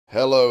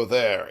Hello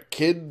there,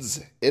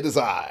 kids. It is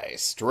I,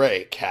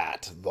 Stray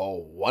Cat, the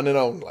one and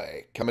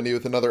only, coming to you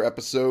with another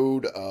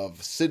episode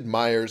of Sid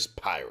Meier's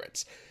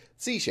Pirates,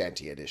 Sea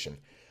Shanty Edition.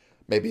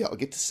 Maybe I'll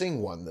get to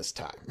sing one this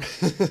time.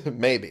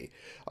 Maybe.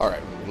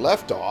 Alright, when we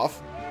left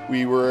off,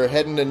 we were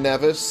heading to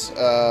Nevis.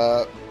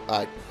 I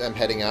am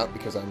heading out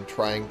because I'm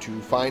trying to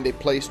find a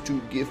place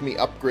to give me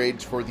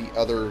upgrades for the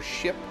other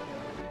ship.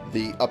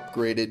 The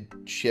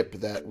upgraded ship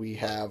that we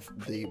have,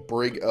 the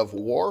Brig of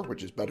War,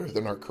 which is better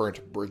than our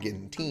current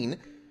Brigantine.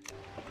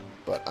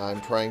 But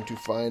I'm trying to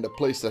find a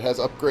place that has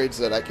upgrades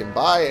that I can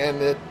buy, and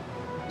it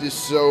is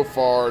so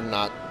far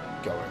not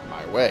going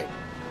my way.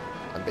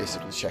 I'm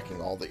basically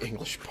checking all the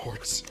English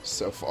ports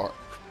so far.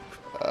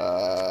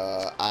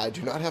 I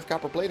do not have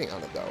copper plating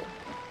on it, though.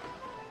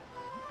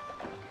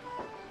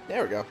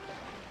 There we go.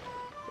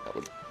 That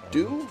would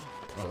do.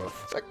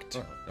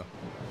 Perfect.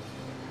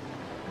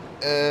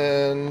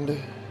 And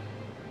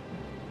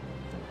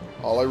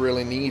all I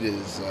really need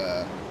is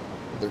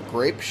either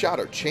grape shot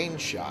or chain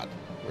shot.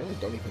 I really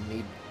don't even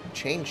need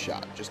chain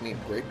shot, just need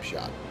grape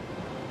shot.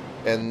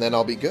 And then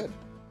I'll be good.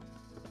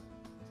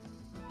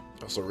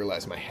 I also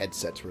realize my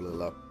headset's really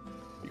low.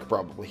 You could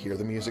probably hear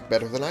the music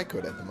better than I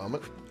could at the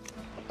moment.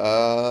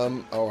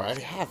 Oh, I already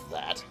have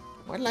that.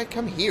 Why did I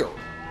come here?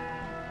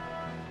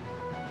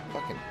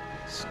 Fucking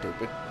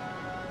stupid.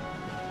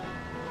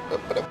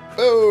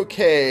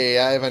 Okay,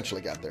 I eventually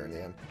got there in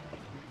the end.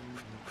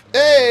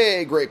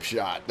 Hey, grape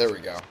shot. There we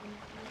go.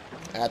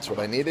 That's what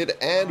I needed,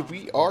 and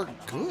we are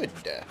good.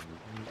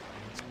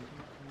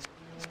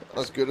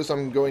 As good as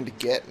I'm going to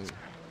get, and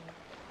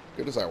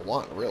good as I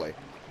want, really.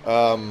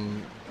 What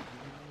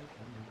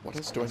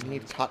else do I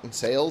need? Cotton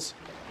sails?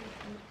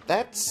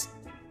 That's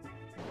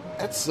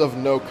of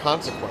no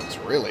consequence,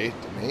 really,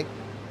 to me.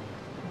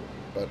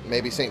 But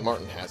maybe St.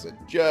 Martin has it.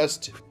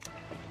 Just...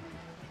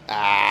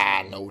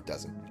 Ah, no it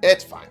doesn't.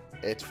 It's fine.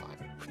 It's fine.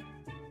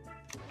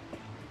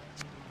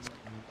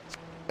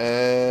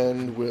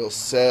 And we'll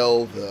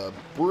sell the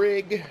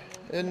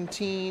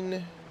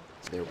Brigantine.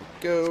 There we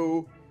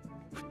go.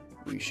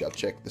 We shall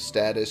check the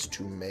status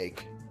to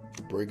make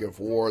Brig of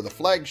War the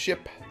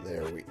flagship.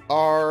 There we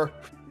are.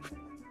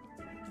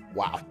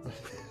 Wow.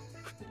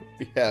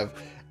 We have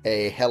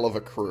a hell of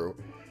a crew.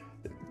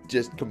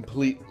 Just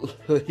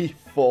completely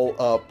full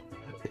up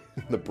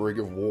in the Brig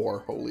of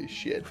War. Holy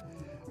shit.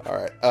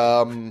 Alright,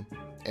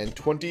 and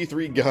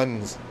 23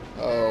 guns.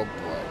 Oh,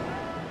 boy.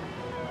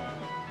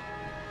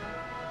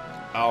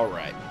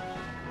 Alright.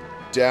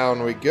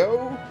 Down we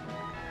go.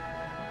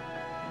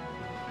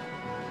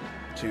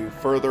 To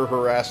further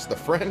harass the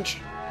French,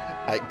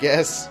 I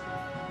guess.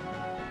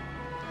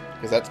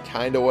 Because that's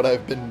kind of what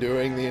I've been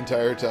doing the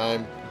entire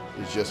time,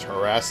 is just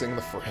harassing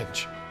the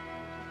French.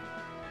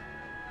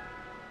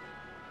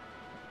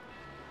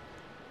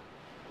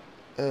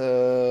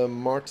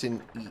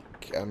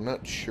 Martinique. I'm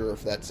not sure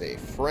if that's a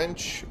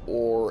French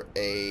or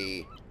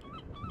a...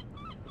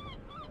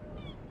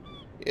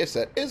 Yes,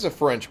 that is a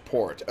French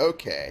port.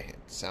 Okay, it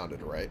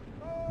sounded right.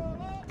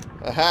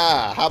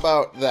 Aha! How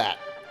about that?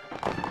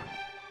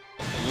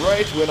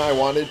 Right when I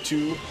wanted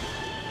to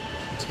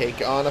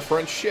take on a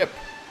French ship.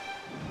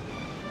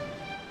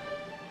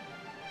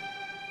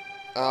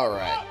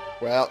 Alright.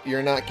 Well,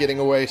 you're not getting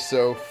away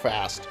so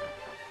fast.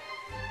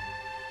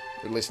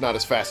 At least not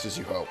as fast as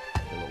you hope.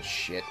 You little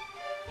shit.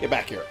 Get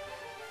back here.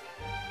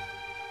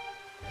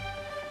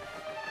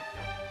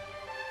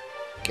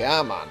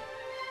 Come on.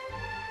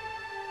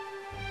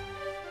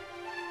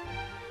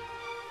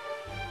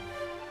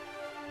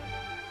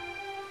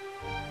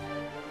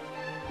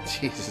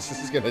 Jesus,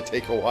 this is going to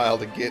take a while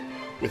to get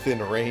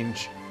within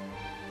range.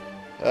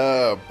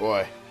 Oh,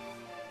 boy.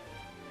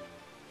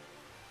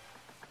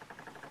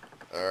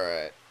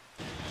 Alright.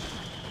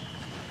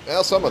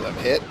 Well, some of them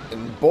hit,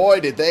 and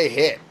boy, did they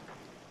hit.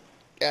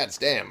 God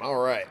damn,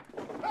 alright.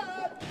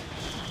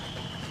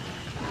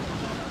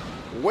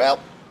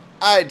 Well,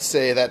 I'd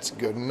say that's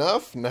good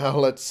enough. Now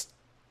let's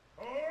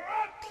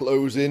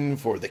close in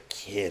for the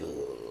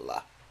kill.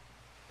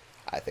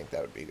 I think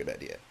that would be a good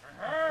idea.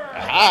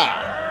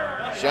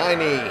 Aha!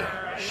 Shiny,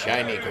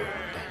 shiny gold.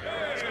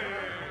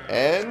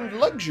 And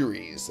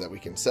luxuries that we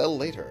can sell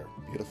later.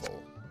 Beautiful.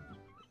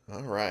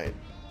 Alright.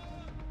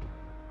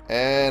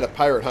 And a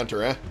pirate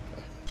hunter, eh?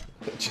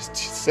 Just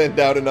send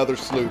out another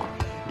sloop.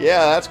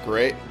 Yeah, that's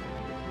great.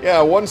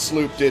 Yeah, one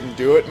sloop didn't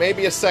do it.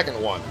 Maybe a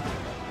second one.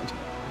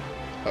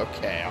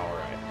 Okay,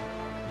 alright.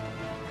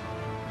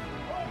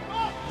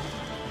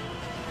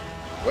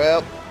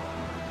 Well,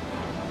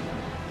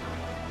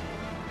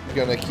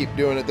 gonna keep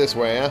doing it this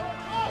way, huh?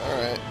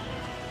 Alright.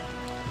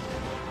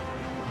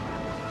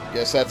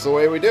 Guess that's the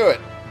way we do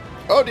it.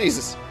 Oh,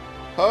 Jesus.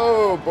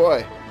 Oh,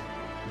 boy.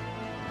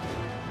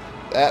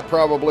 That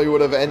probably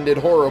would have ended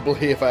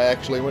horribly if I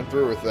actually went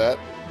through with that.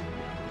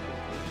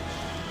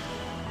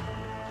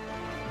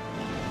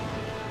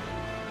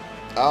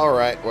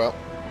 Alright, well.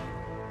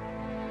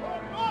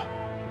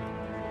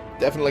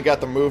 Definitely got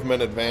the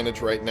movement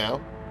advantage right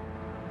now.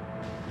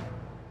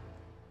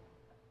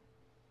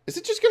 Is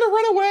it just gonna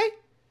run away?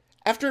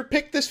 After it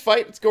picked this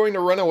fight, it's going to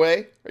run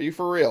away? Are you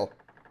for real?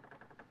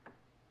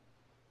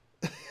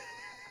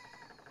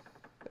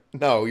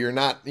 No, you're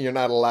not. You're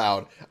not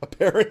allowed.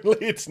 Apparently,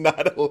 it's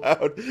not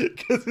allowed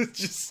because it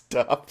just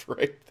stopped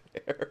right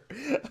there.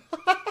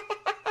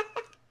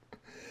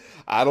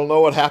 I don't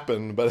know what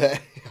happened, but hey,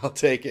 I'll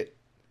take it.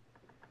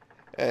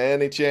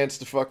 Any chance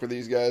to fuck with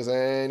these guys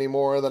any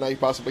more than I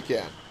possibly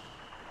can.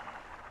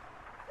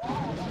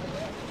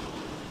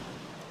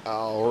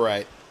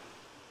 Alright.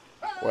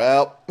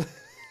 Well,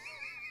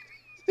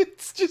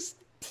 it's just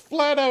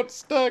flat out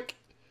stuck.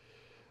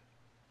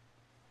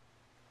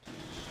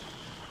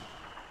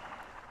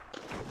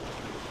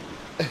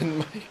 And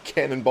my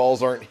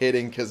cannonballs aren't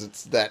hitting because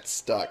it's that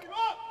stuck.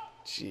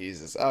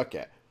 Jesus,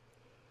 okay.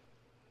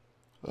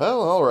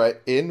 Well,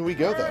 alright, in we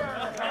go then.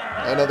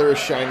 Another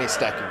shiny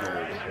stack of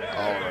gold.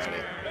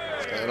 Alrighty.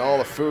 And all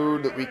the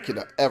food that we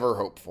could ever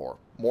hope for.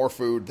 More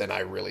food than I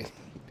really need.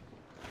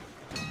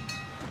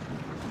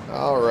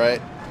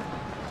 Alright.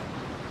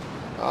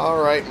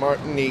 Alright,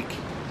 Martinique.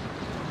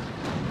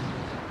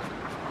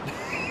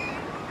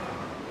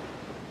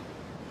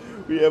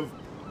 We have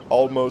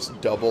almost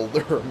double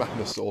their amount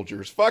of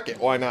soldiers. Fuck it,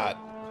 why not?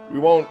 We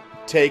won't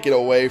take it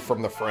away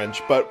from the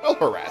French, but we'll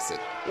harass it.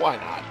 Why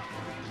not?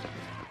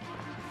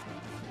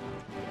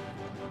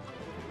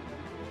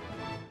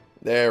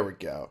 There we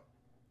go.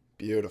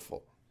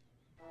 Beautiful.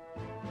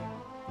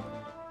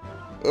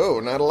 Oh,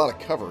 not a lot of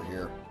cover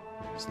here.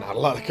 There's not a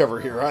lot of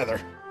cover here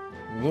either.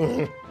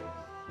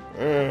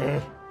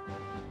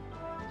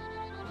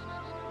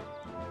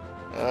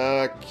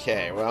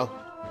 Okay, well.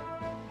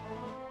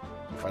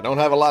 If I don't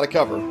have a lot of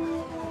cover,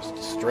 just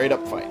a straight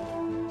up fight.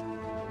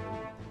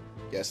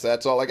 Guess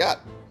that's all I got.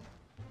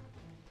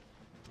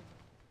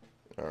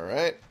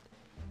 Alright.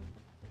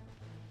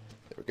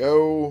 There we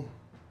go.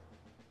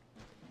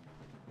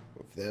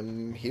 Move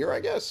them here,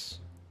 I guess.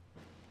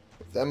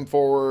 Move them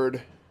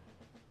forward.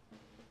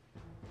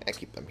 And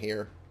keep them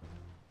here.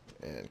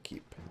 And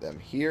keep them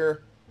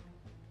here.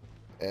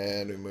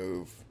 And we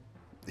move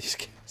these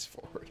guys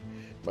forward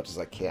as much as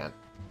I can.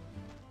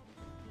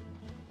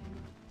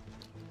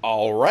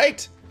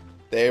 Alright.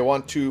 They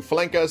want to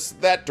flank us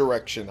that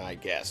direction, I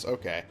guess.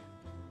 Okay.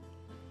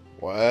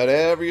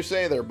 Whatever you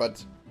say there, bud.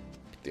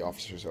 Put the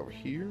officers over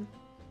here.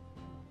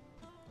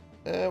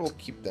 And we'll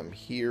keep them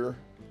here.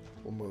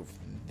 We'll move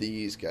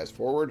these guys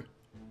forward.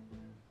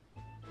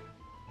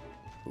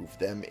 Move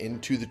them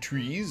into the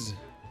trees.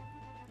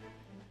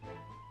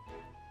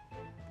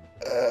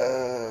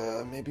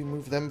 Maybe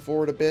move them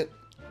forward a bit.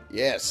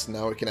 Yes,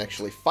 now we can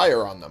actually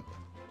fire on them.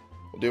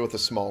 We'll deal with a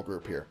small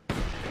group here.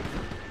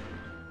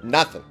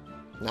 Nothing.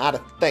 Not a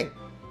thing.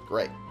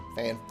 Great.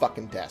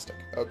 Fan-fucking-tastic.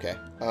 Okay.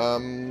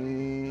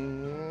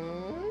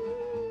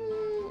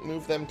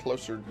 Move them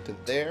closer to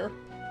there.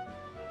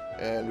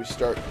 And we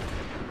start...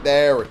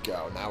 There we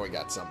go. Now we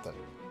got something.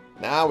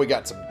 Now we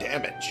got some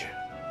damage.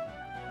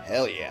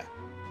 Hell yeah.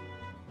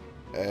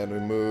 And we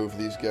move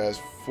these guys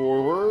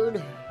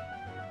forward.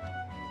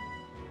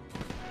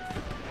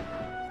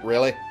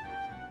 Really?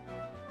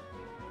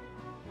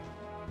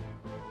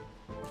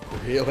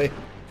 Really?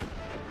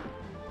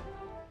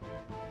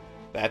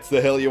 That's the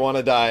hill you want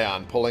to die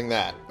on, pulling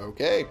that.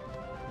 Okay.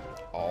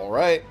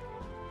 Alright.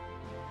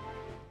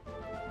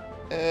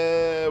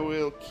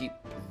 We'll keep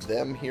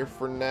them here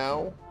for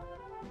now.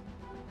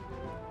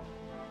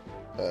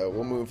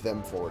 We'll move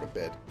them forward a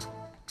bit.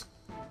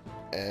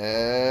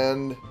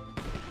 And...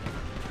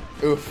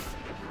 Oof.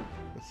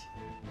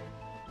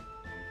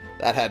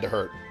 That had to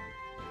hurt.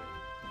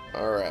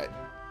 Alright.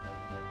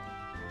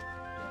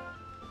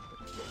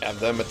 Have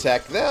them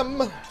attack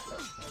them.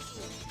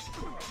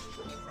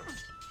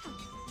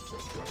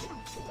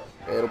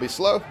 It'll be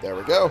slow. There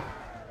we go.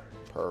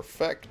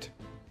 Perfect.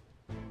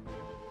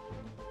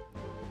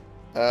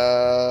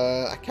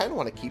 I kind of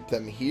want to keep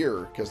them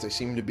here because they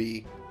seem to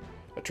be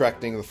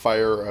attracting the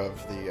fire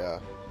of the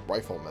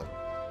riflemen.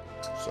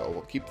 So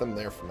we'll keep them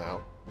there for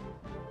now.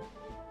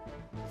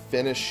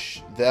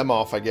 Finish them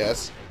off, I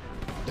guess.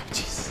 Oh,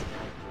 jeez.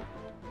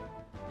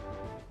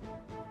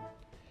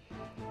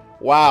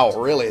 Wow,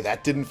 really?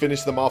 That didn't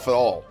finish them off at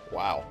all.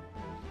 Wow.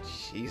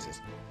 Jesus.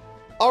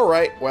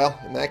 Alright, well,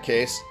 in that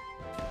case...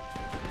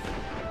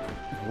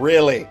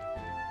 Really?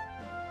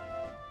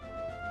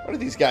 What are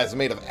these guys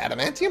made of?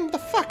 Adamantium? What the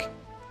fuck?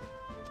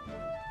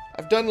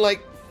 I've done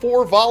like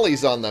 4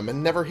 volleys on them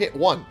and never hit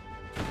one.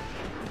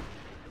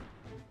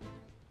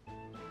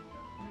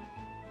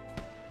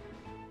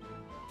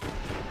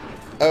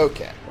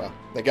 Okay, well,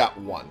 they got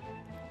one.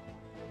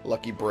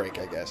 Lucky break,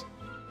 I guess.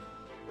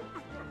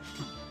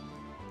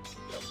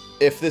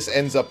 If this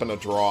ends up in a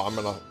draw, I'm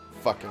gonna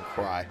fucking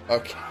cry.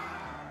 Okay.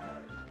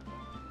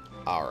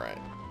 Alright.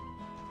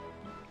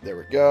 There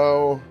we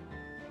go.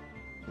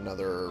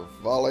 Another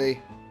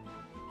volley.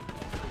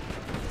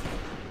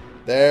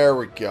 There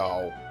we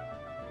go.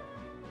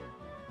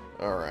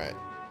 Alright.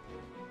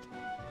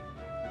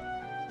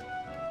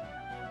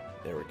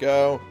 There we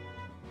go.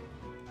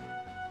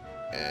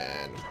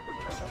 And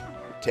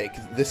take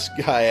this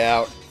guy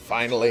out,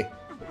 finally.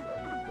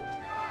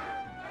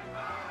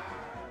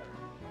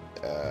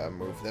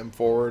 Move them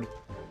forward.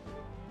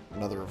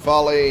 Another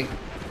volley.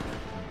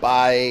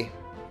 Bye.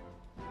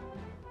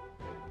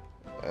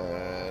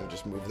 And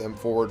just move them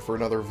forward for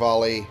another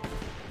volley.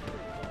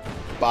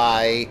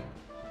 Bye.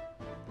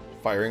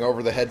 Firing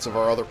over the heads of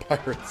our other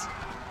pirates.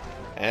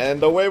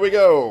 And away we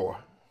go.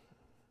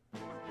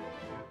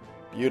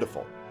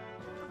 Beautiful.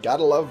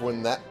 Gotta love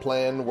when that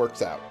plan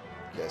works out.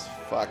 Because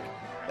fuck,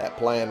 that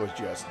plan was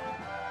just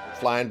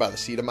flying by the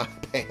seat of my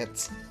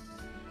pants.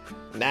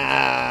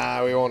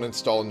 Nah, we won't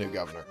install a new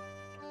governor.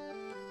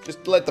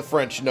 Just let the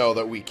French know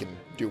that we can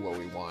do what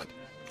we want.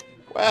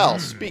 Well,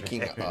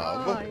 speaking of...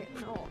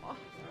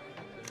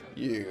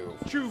 You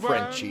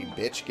Frenchy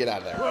bitch, get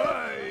out of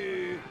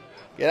there.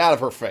 Get out of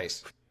her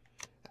face.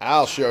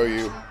 I'll show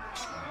you.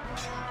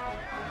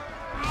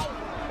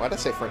 Why'd I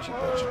say Frenchy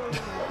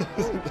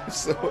bitch?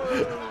 So,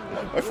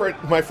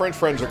 my French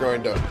friends are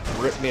going to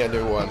rip me a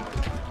new one.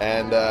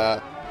 And,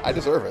 I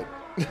deserve it.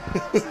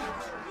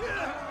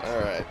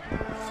 Alright.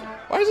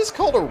 Why is this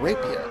called a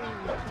rapier?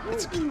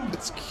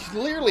 It's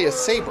clearly a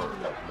saber.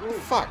 What the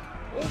fuck?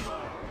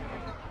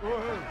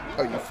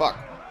 Oh, you fuck.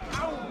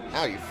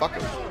 Ow, you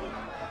fucker.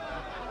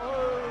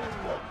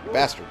 You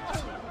bastard.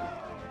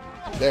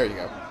 There you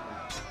go.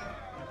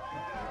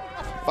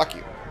 Fuck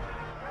you.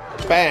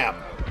 Bam!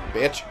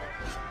 Bitch.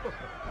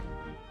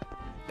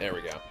 There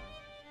we go.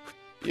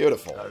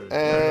 Beautiful.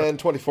 And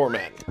 24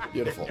 men.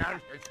 Beautiful.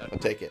 I'll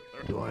take it.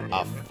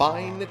 A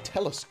fine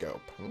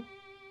telescope.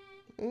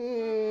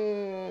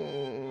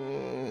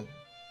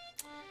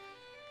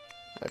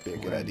 Might be a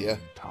good idea.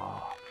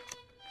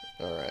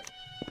 Alright.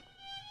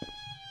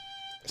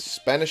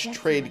 Spanish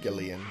trade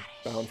galleon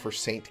bound for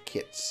St.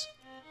 Kitts.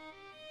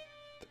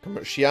 The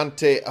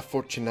Comerciante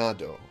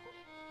Afortunado.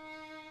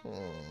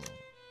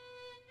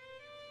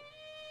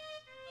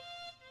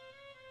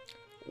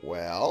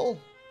 Well,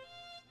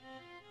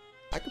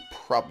 I could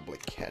probably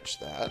catch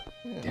that.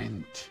 Yeah.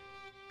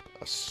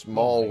 A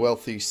small,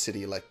 wealthy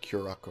city like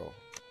Curacao.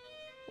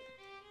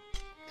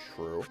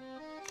 True.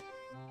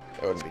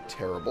 That wouldn't be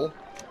terrible.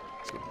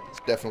 Could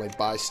definitely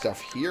buy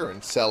stuff here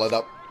and sell it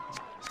up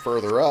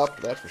further up,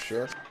 that's for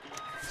sure.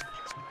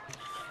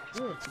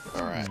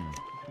 Alright.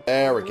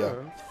 There we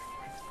go.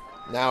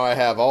 Now I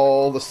have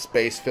all the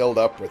space filled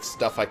up with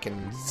stuff I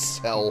can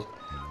sell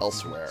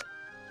elsewhere.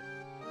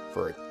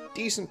 For a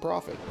decent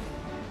profit.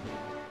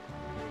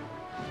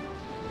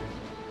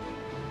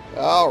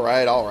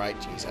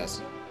 Alright,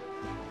 Jesus.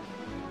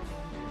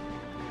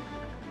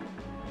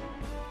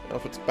 Well,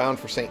 if it's bound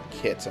for St.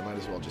 Kitts, I might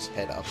as well just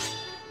head up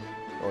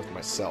north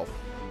myself.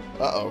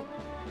 Uh-oh.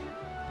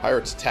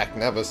 Pirates attack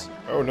Nevis.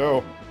 Oh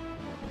no.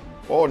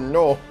 Oh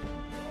no.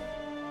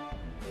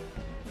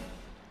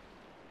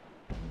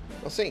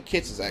 Well, St.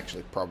 Kitts is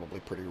actually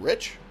probably pretty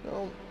rich.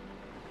 I'll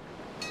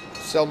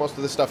sell most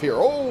of this stuff here.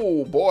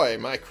 Oh boy,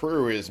 my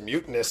crew is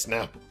mutinous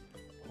now.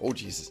 Oh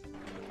Jesus.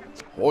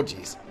 Oh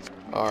jeez.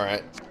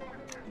 Alright.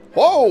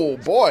 Whoa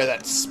boy,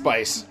 that's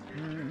spice.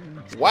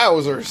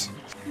 Wowzers.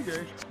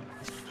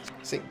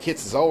 St.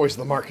 Kitts is always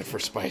the market for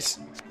spice.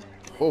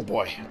 Oh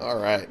boy.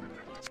 Alright.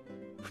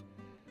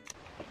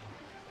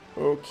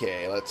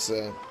 Okay, let's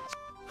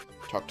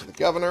talk to the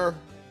governor.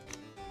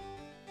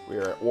 We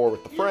are at war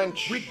with the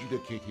French.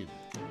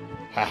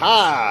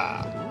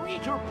 Ha-ha!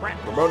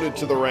 Promoted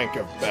to the rank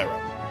of Baron.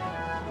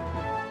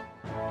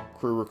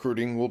 Crew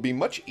recruiting will be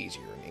much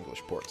easier in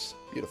English ports.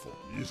 Beautiful.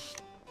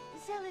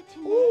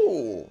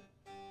 Ooh.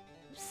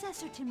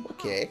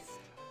 Okay.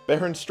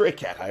 Baron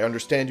Straycat, I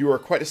understand you are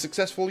quite a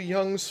successful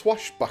young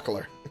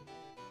swashbuckler.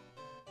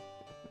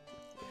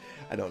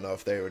 I don't know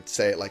if they would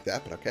say it like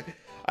that, but okay.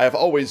 I have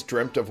always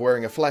dreamt of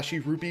wearing a flashy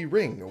ruby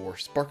ring or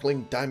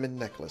sparkling diamond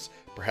necklace.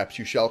 Perhaps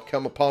you shall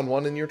come upon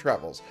one in your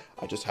travels.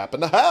 I just happen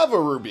to have a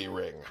ruby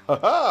ring.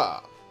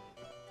 Ha-ha!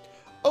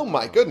 Oh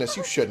my goodness,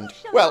 you shouldn't.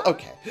 Well,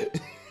 okay.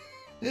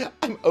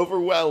 I'm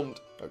overwhelmed.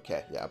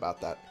 Okay, yeah, about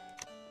that.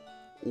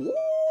 Ooh.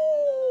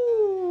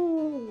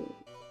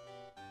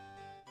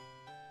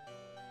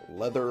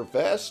 Leather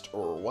vest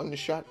or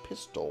one-shot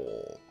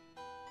pistol?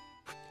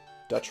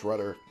 Dutch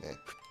rudder.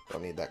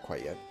 Don't need that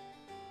quite yet.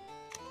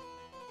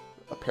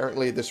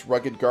 Apparently, this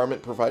rugged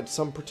garment provides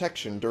some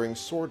protection during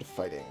sword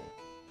fighting.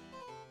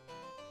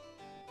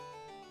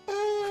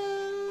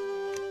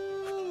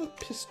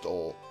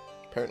 Pistol.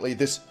 Apparently,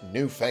 this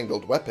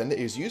newfangled weapon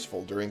is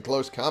useful during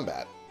close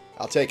combat.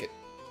 I'll take it.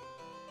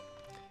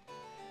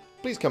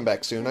 Please come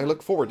back soon. I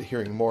look forward to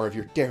hearing more of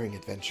your daring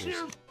adventures.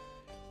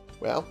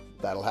 Well,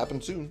 that'll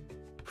happen soon.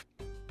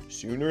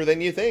 Sooner than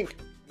you think.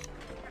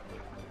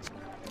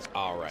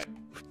 Alright.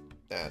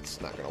 That's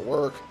not gonna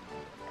work.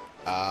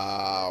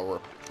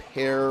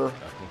 Repair.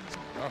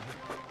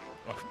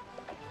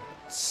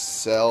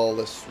 Sell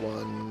this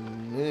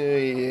one.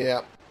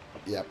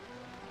 Yep.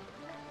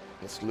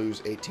 Let's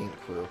lose 18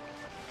 crew.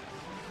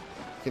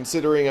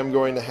 Considering I'm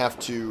going to have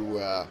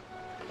to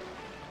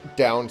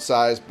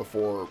downsize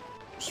before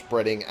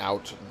spreading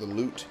out the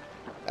loot,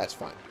 that's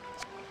fine.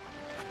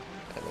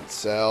 And then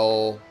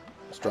sell.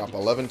 Let's drop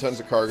 11 tons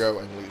of cargo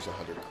and lose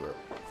 100 crew.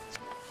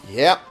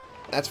 Yep,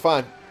 that's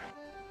fine.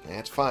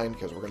 That's fine,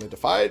 because we're going to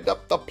divide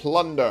up the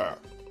plunder.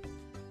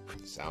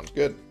 Sounds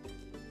good.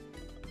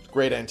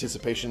 great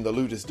anticipation, the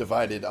loot is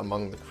divided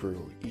among the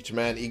crew. Each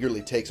man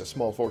eagerly takes a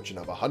small fortune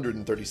of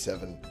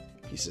 137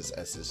 pieces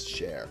as his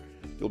share.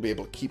 You'll be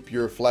able to keep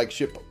your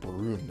flagship,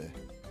 Brune.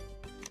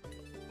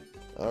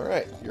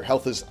 Alright, your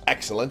health is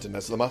excellent, and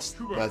as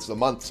the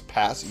months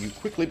pass, you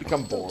quickly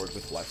become bored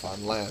with life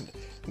on land.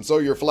 And so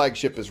your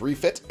flagship is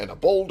refit, and a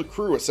bold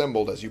crew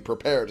assembled as you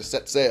prepare to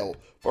set sail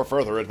for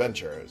further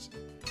adventures.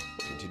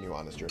 We'll continue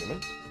on as journeyman.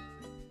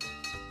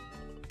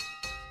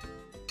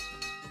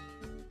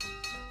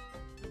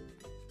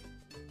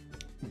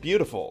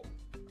 Beautiful.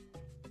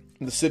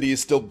 The city is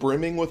still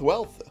brimming with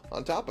wealth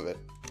on top of it.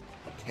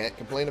 Can't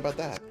complain about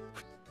that.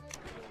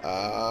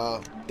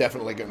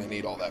 Definitely gonna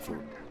need all that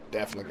food.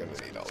 Definitely gonna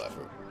need all that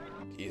food.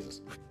 Jesus.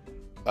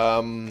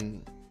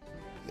 The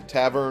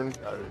tavern.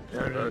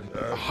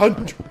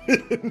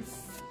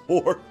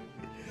 104.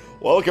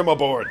 Welcome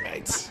aboard,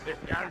 mates.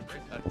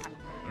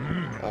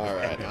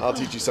 Alright, I'll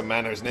teach you some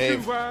manners,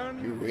 knave.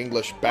 You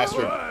English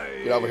bastard.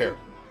 Get over here.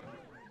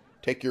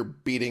 Take your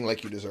beating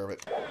like you deserve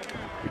it.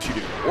 What you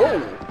do? Whoa!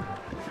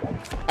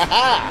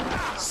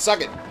 Ha-ha!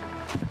 Suck it!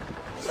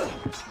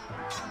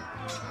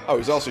 Oh,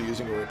 he's also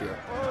using a rapier.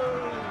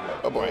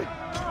 Oh boy.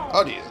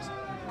 Oh Jesus.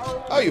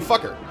 Oh, you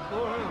fucker.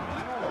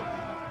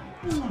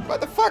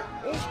 What the fuck?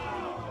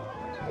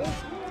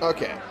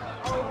 Okay.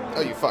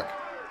 Oh, you fuck.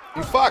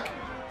 You fuck!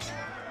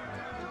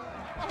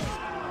 You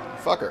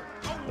fucker.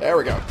 There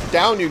we go.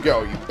 Down you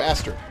go, you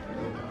bastard.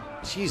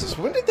 Jesus,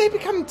 when did they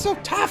become so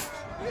tough?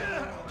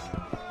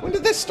 When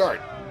did this start?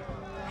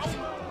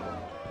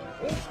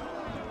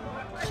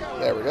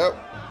 There we go.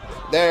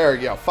 There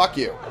you go. Fuck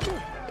you.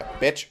 You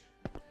bitch.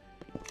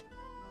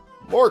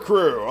 More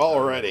crew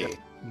already.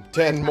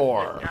 10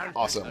 more.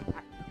 Awesome.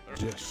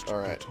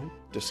 Alright.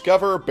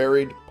 Discover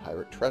buried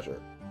pirate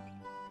treasure.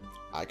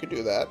 I could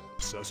do that.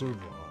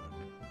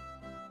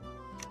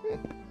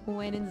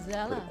 Pretty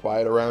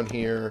quiet around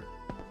here.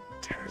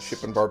 The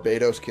ship in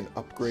Barbados can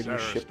upgrade your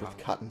ship with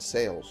cotton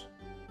sails.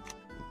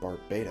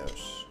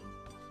 Barbados.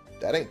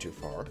 That ain't too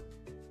far.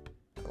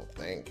 I don't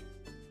think.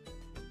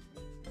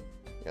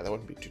 Yeah, that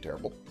wouldn't be too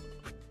terrible.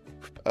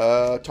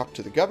 Talk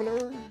to the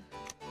governor.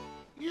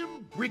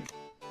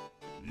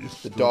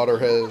 The daughter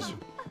has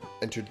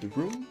entered the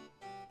room.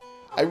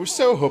 I was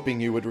so hoping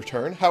you would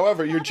return.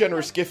 However, your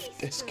generous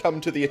gift has come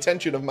to the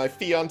attention of my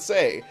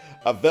fiancé,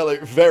 a very,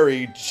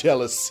 very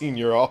jealous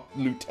senior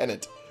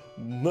lieutenant.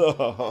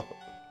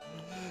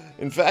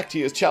 In fact,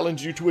 he has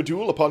challenged you to a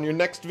duel upon your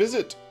next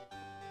visit.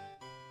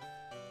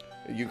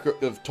 You could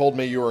have told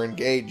me you were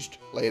engaged,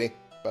 lady.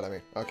 But I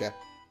mean, okay.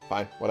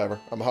 Fine, whatever.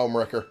 I'm a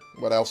homewrecker.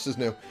 What else is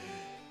new?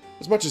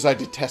 As much as I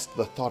detest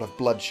the thought of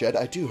bloodshed,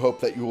 I do hope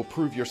that you will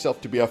prove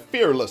yourself to be a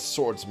fearless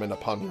swordsman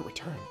upon your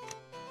return.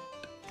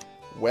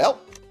 Well,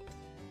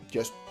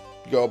 just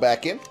go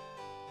back in.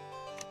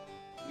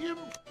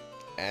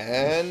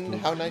 And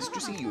how nice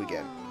to see you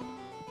again.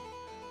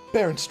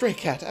 Baron Stray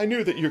Cat, I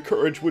knew that your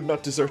courage would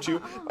not desert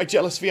you. My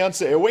jealous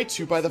fiancé awaits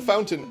you by the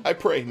fountain. I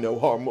pray no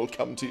harm will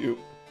come to you.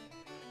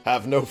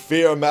 Have no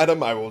fear,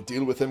 madam. I will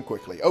deal with him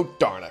quickly. Oh,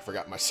 darn, I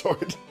forgot my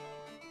sword.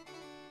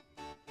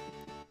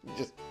 He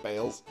just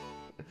fails.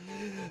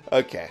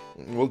 Okay,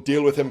 we'll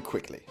deal with him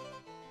quickly.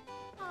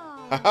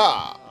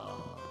 Haha!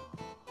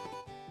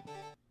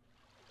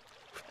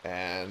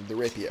 And the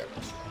rapier.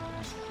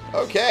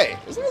 Okay,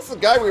 isn't this the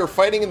guy we were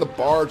fighting in the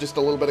bar just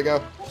a little bit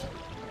ago?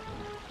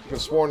 I could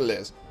have sworn it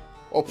is.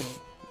 Oh,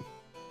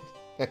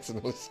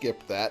 accidentally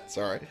skipped that,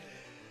 sorry.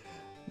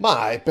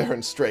 My,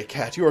 Baron Stray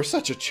Cat, you are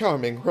such a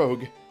charming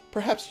rogue.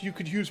 Perhaps you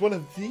could use one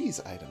of these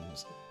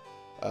items.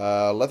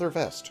 Leather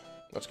vest.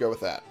 Let's go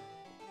with that.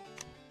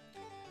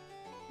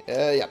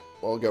 Yeah,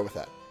 we'll go with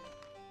that.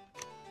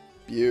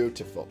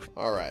 Beautiful.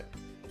 Alright.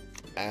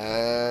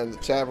 And the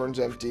tavern's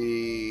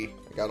empty.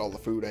 I got all the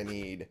food I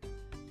need.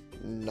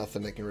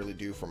 Nothing I can really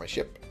do for my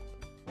ship.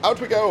 Out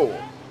we go!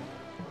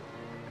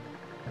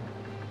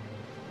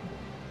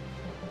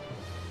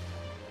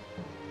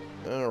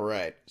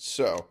 Alright,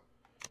 so.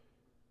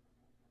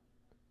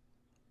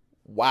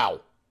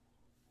 Wow.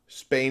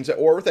 Spain's at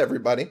war with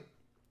everybody.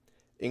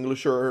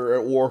 English are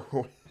at war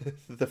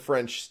with the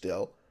French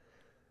still.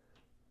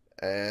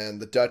 And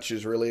the Dutch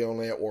is really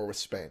only at war with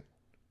Spain.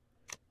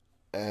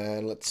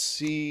 And let's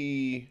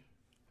see.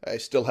 I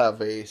still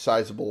have a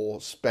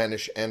sizable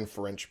Spanish and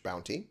French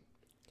bounty.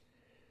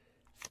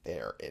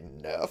 Fair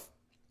enough.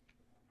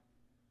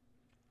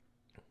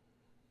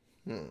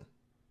 Not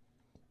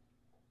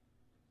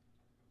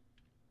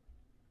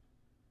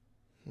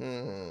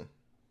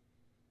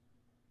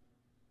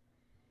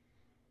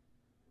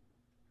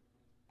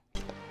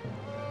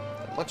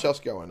much else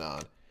going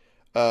on.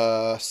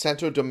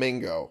 Santo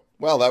Domingo.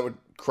 Well, that would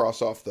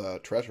cross off the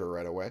treasure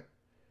right away.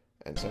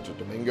 And Santo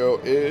Domingo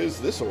is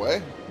this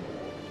away.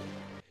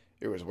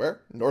 It was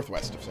where?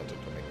 Northwest of Santo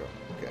Domingo.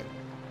 Okay.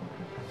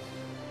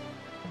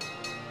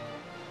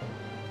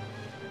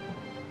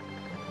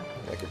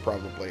 I could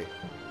probably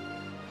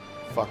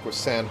fuck with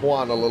San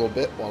Juan a little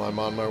bit while I'm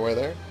on my way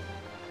there.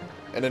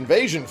 An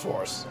invasion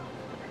force?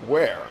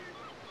 Where?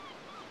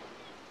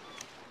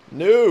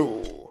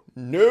 No.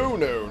 No,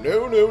 no,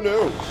 no, no,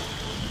 no.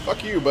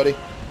 Fuck you, buddy.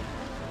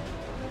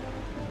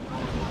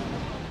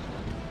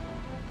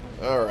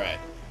 Alright.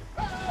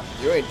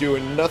 You ain't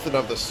doing nothing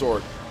of the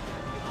sort.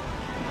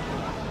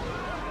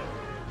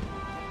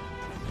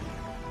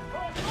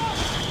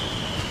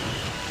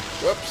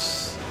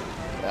 Whoops.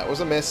 That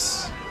was a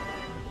miss.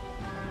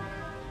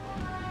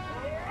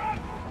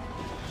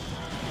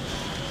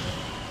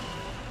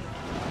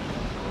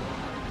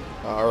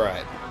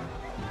 Alright.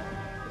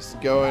 This is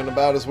going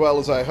about as well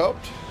as I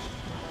hoped.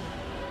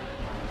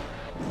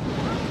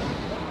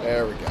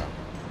 There we go.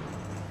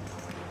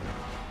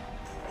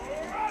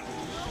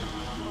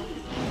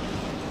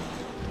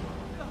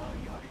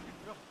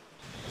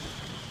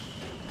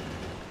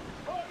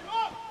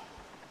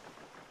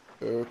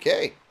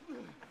 Okay.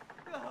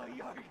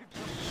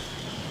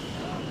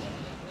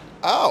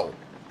 Oh.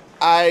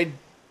 I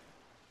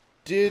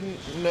didn't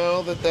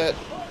know that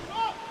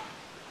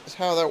is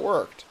how that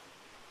worked.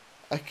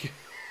 I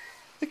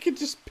could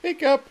just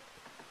pick up...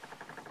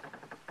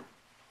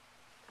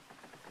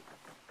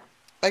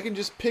 I can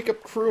just pick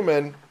up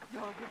crewmen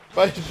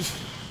by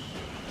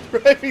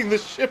driving the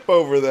ship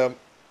over them.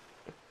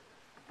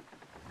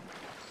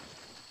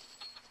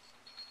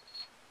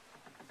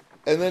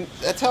 And then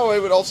that's how I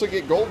would also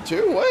get gold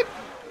too? What?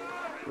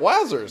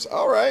 Wowzers.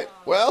 Alright.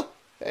 Well,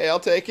 hey, I'll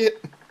take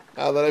it.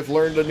 Now that I've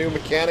learned a new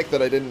mechanic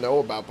that I didn't know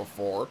about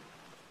before.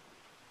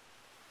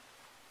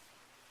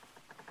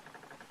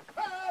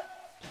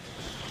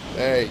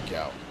 There you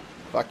go.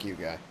 Fuck you,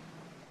 guy.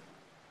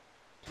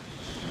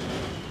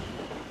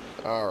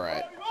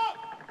 Alright.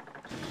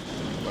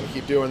 Want to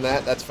keep doing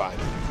that? That's fine.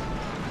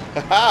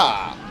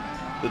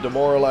 Ha-ha! The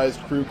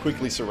demoralized crew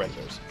quickly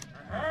surrenders.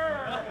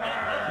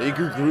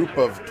 Eager group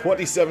of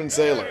 27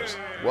 sailors.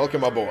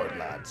 Welcome aboard,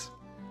 lads.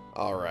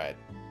 Alright.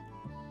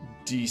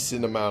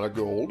 Decent amount of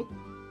gold.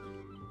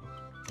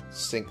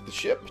 Sink the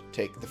ship,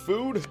 take the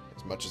food,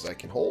 as much as I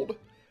can hold,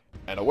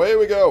 and away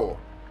we go.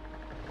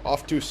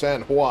 Off to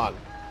San Juan.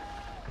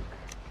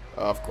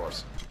 Of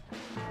course.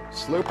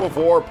 Sloop of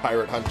war,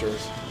 pirate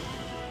hunters.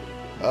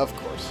 Of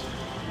course.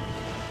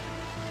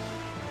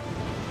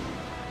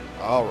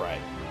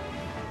 Alright.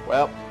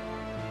 Well.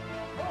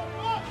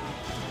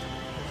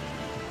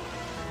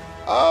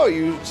 Oh,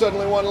 you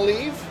suddenly want to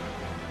leave?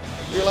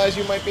 Realize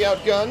you might be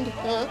outgunned?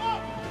 Huh?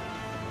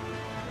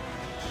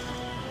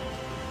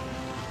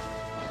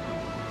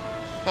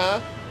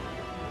 Huh?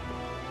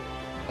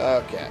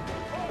 Okay.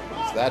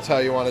 So that's how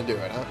you want to do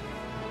it, huh?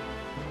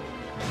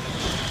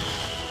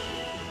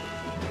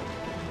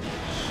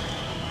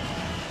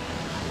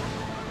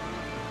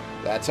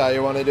 That's how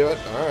you want to do it?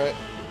 Alright.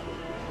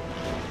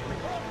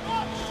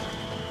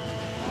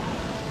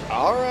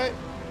 Alright.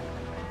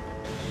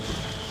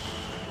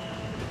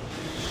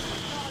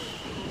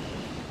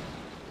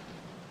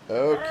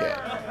 Okay.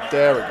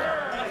 There we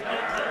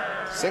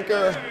go.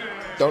 Sinker.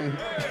 Don't...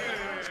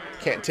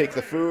 Can't take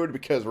the food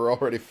because we're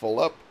already full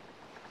up.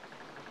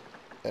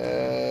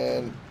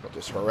 And we'll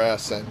just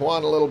harass San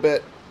Juan a little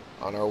bit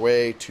on our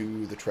way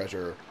to the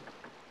treasure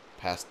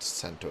past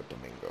Santo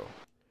Domingo.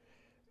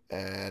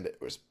 And it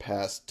was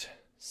past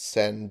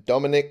San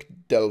Dominic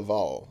del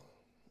Val.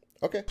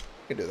 Okay,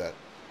 we can do that.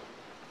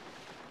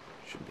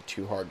 Shouldn't be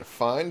too hard to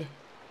find.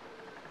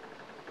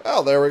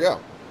 Oh, there we go.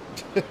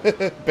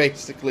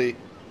 Basically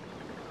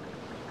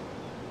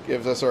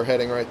gives us our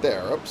heading right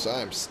there. Oops,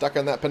 I'm stuck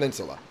on that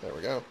peninsula. There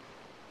we go.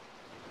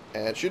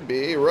 And it should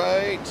be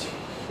right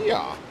here.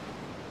 Ha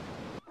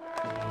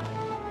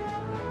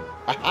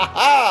ha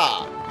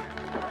ha!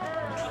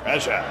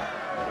 Treasure!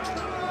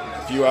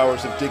 A few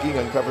hours of digging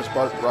uncovers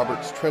Bart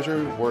Roberts'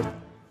 treasure worth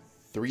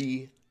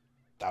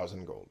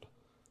 3,000 gold.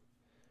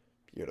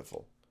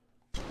 Beautiful.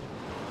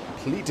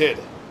 Completed.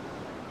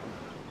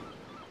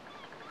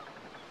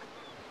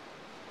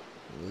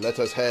 Let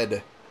us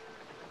head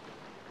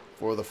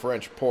for the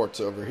French ports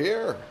over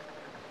here.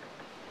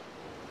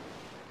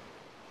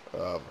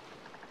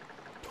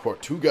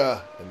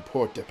 Tortuga and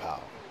Port de Pau.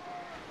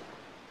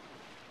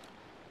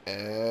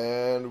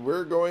 And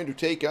we're going to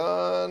take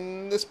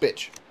on this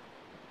bitch.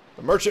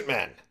 The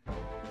Merchantman.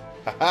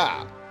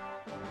 Haha.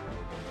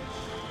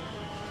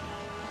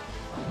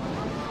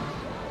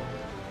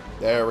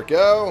 There we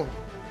go.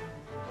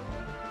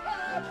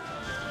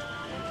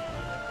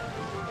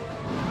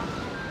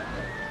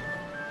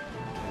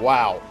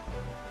 Wow.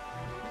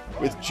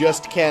 With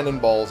just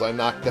cannonballs, I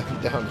knocked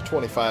them down to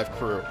 25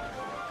 crew.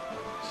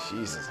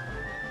 Jesus.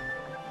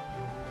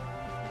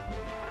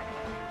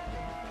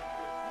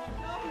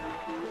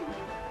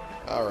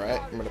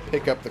 Alright, I'm going to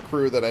pick up the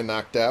crew that I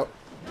knocked out.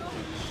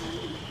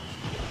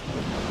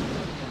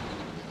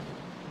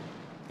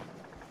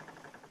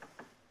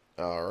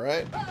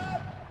 Alright.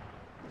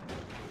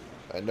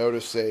 I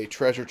notice a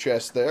treasure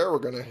chest there. We're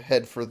going to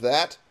head for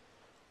that,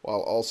 while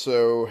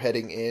also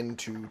heading in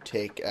to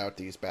take out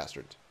these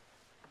bastards.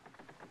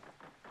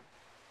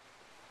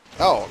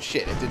 Oh,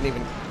 shit, it didn't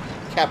even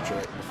capture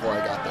it before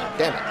I got there.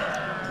 Damn it.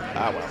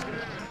 Ah, well.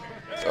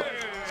 So,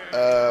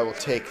 we'll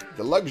take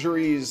the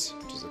luxuries,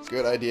 which is a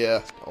good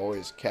idea.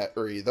 Always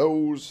carry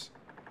those.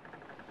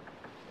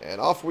 And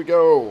off we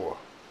go.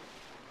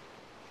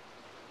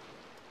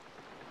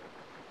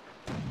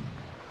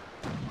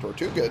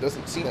 Tortuga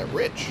doesn't seem that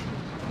rich.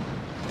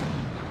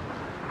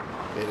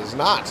 It is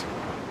not.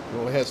 It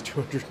only has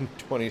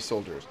 220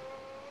 soldiers.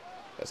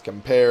 As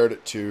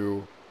compared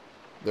to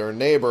their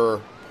neighbor,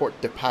 Port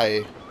de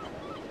Paix.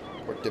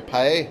 Port de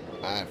Paix?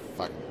 I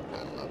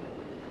don't know.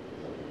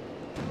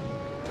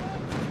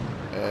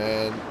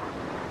 And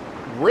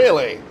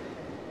really,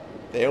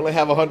 they only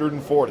have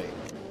 140.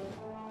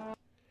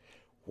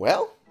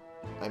 Well,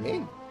 I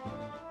mean,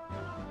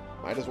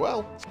 might as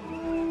well.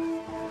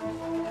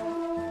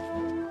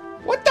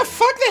 What the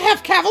fuck? They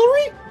have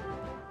cavalry?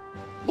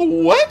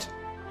 What?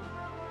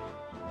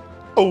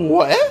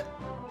 What?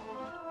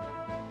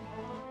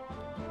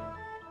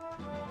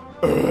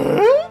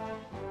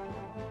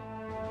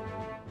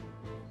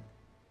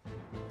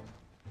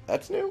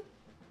 That's new.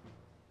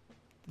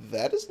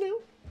 That is new.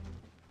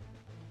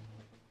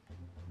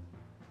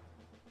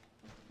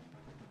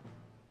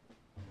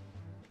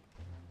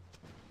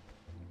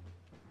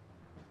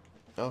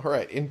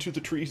 Alright, into the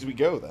trees we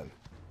go then.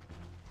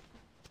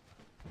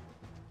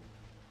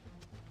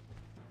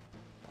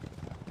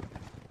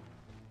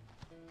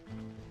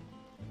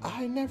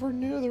 I never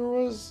knew there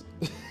was...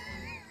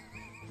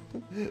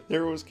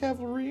 there was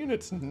cavalry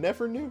units.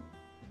 Never knew.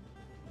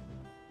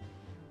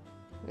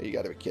 You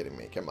gotta be kidding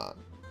me. Come on.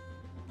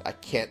 I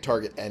can't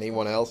target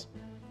anyone else?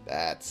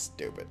 That's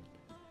stupid.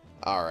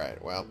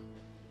 Alright, well.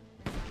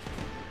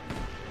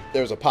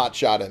 There's a pot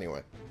shot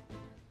anyway.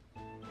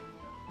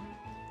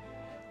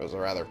 It was a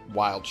rather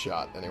wild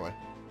shot anyway.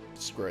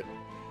 Screw it.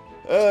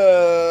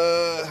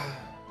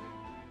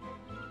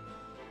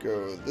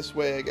 Go this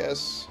way, I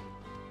guess.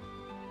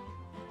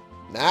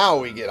 Now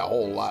we get a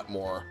whole lot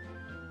more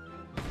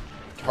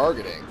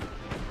targeting.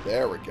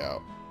 There we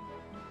go.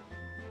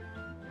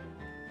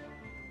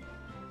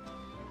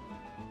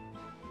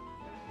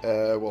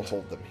 We'll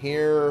hold them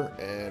here,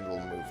 and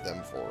we'll move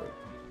them forward.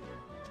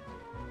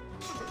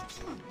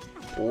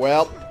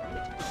 Well.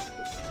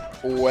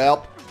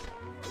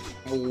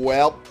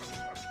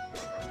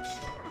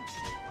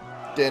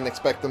 Didn't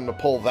expect them to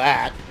pull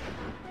that.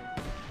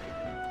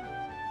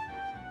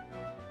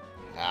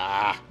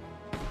 Ah.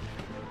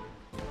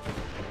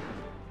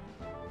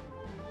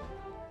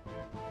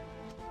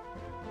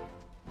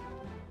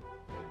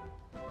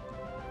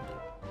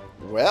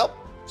 Well,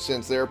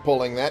 since they're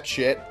pulling that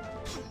shit,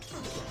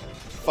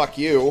 fuck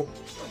you.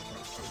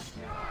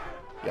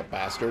 You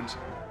bastards.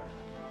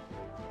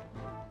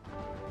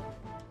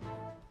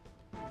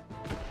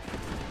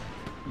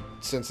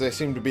 Since they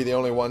seem to be the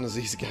only ones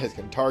these guys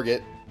can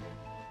target.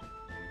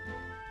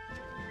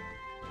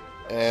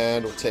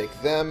 And we'll take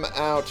them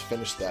out,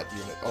 finish that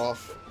unit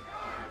off.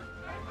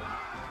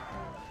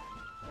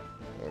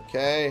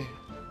 Okay.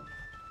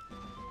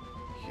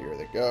 Here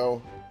they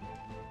go.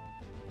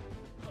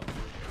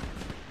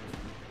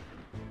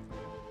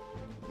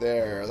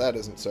 There, that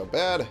isn't so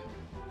bad.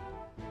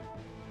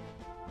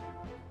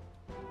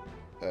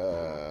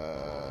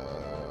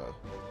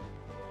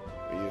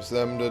 We use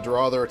them to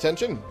draw their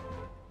attention.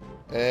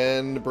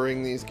 And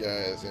bring these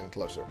guys in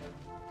closer.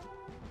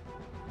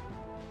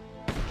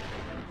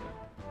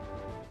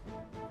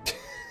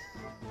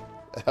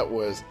 That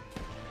was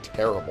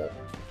terrible.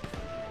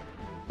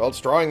 Well, it's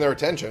drawing their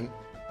attention.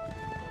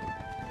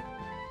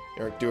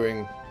 They aren't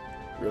doing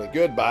really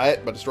good by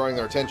it, but it's drawing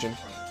their attention.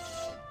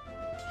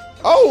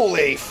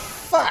 Holy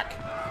fuck!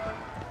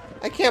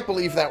 I can't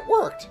believe that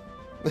worked.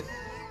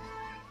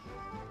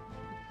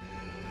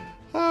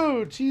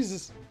 Oh,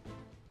 Jesus.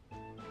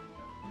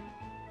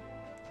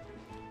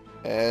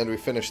 And we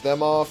finish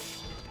them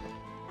off.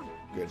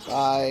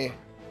 Goodbye.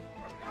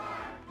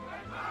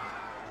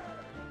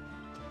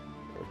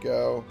 There we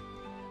go.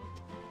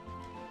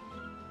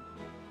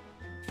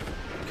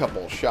 A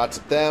couple shots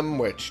at them,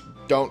 which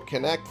don't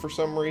connect for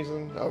some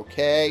reason.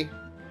 Okay.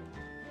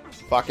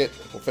 Fuck it.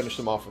 We'll finish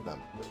them off with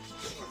them.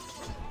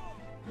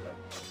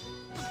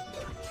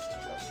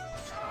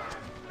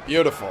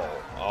 Beautiful.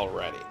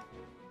 Already.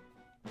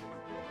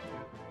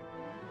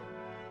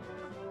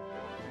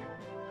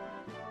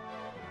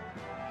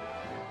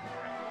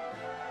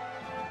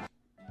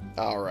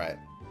 Alright.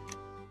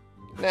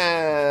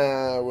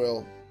 Nah,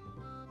 we'll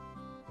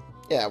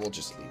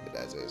just leave it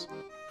as is.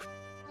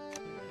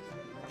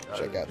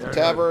 Check out the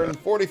tavern.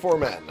 44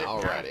 men.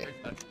 Alrighty.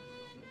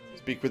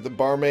 Speak with the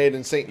barmaid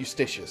in St.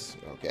 Eustatius.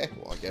 Okay,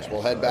 well, I guess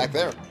we'll head back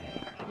there.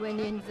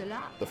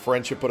 The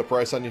French have put a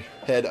price on your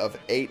head of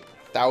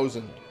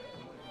 8,000.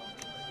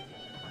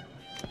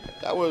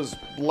 That was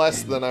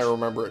less than I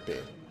remember it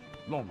being.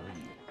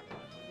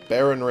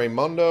 Baron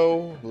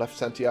Raimundo left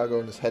Santiago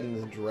and is heading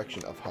in the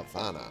direction of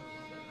Havana.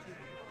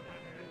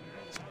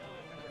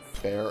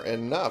 Fair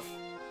enough.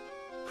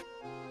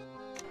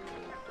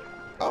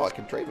 Oh, I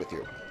can trade with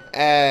you.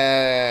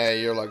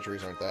 Your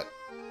luxuries aren't that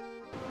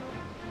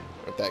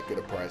good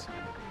a price.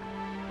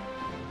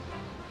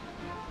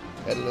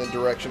 Heading in the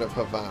direction of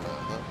Havana,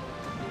 huh?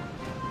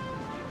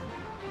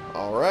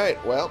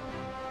 Alright, well,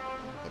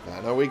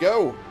 Havana we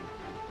go.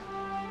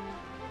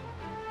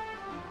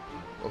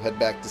 We'll head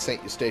back to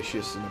St.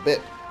 Eustatius in a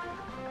bit.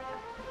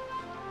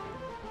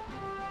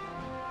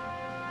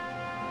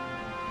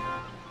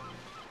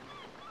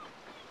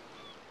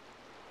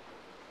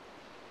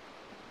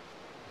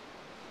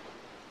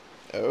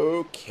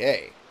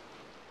 Okay.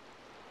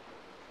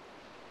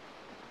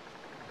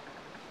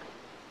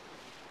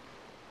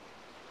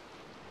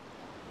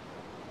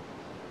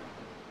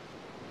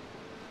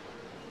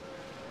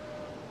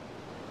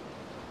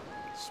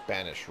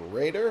 Spanish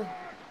Raider.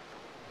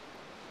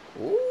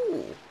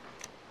 Ooh.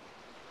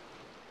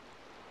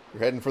 You're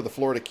heading for the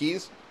Florida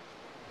Keys?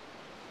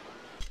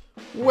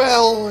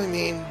 Well, I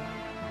mean,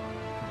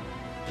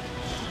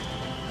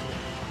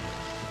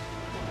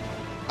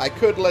 I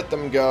could let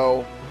them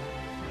go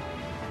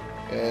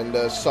and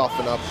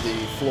soften up the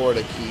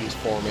Florida Keys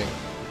for me.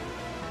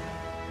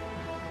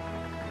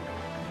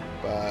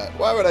 But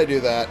why would I do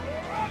that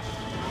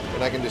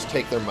when I can just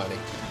take their money?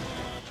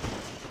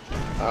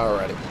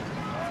 Alrighty.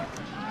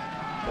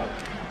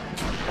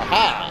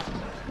 Aha!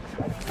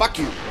 Fuck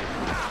you!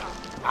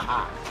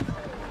 Aha!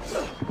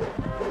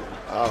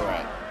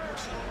 Alright.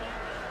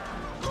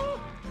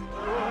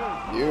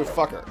 You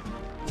fucker.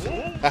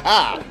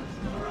 Haha!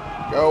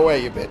 Go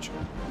away, you bitch.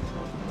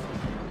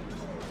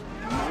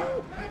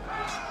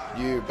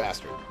 You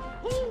bastard.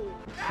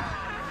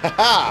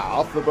 Haha!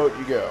 Off the boat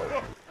you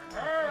go.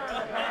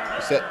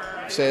 Set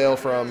sail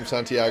from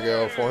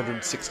Santiago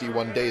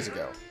 461 days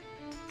ago.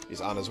 He's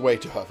on his way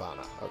to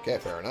Havana. Okay,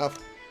 fair enough.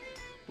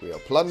 We'll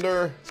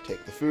plunder,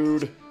 take the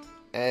food,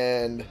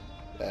 and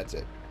that's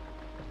it.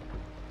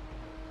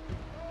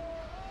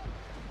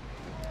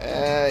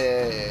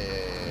 Hey.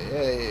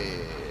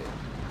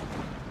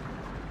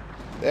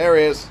 There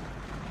he is.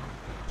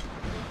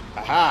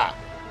 Aha!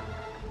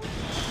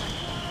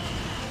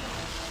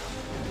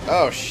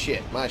 Oh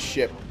shit, my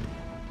ship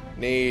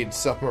needs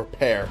some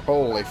repair.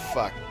 Holy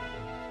fuck.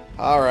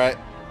 Alright.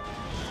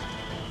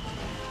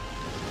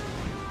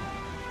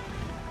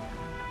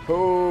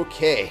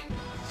 Okay.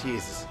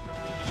 Jesus.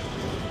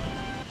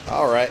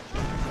 Alright.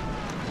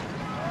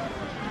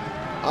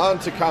 On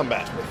to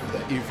combat with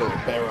the evil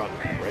Baron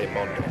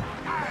Raimundo.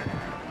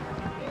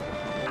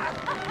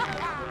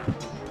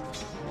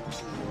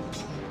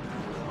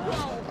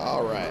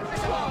 Alright.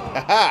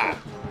 Haha!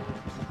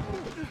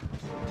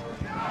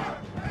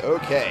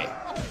 Okay.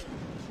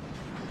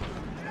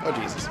 Oh,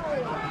 Jesus.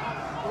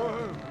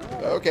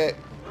 Okay.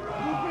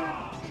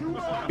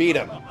 Beat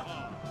him.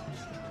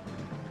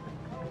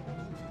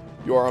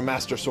 You are a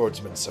master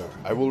swordsman, sir.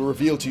 I will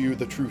reveal to you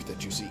the truth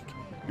that you seek.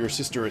 Your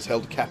sister is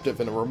held captive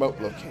in a remote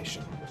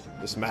location.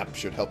 This map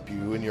should help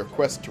you in your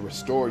quest to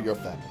restore your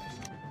family.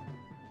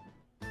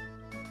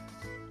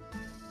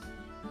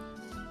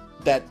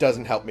 That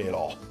doesn't help me at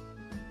all.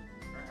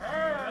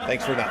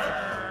 Thanks for nothing.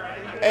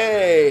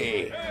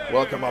 Hey!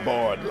 Welcome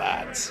aboard,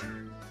 lads.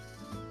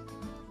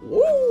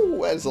 Woo!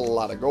 That is a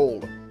lot of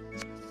gold.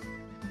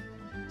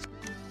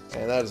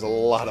 And that is a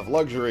lot of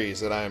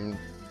luxuries that I'm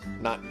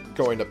not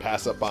going to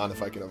pass up on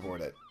if I can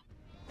avoid it.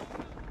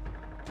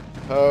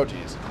 Oh,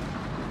 jeez.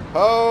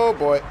 Oh,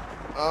 boy.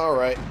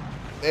 Alright.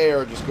 They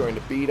are just going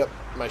to beat up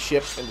my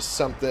ship into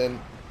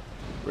something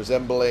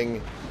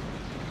resembling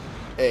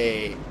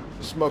a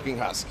smoking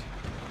husk.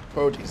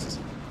 Oh, Jesus.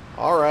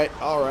 Alright.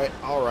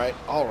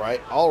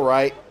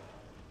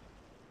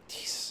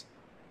 Jesus.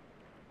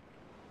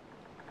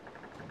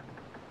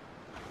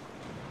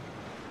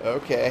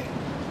 Okay.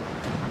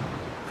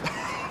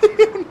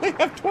 They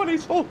have 20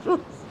 soldiers.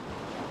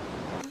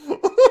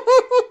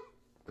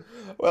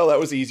 Well, that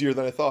was easier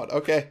than I thought.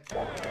 Okay.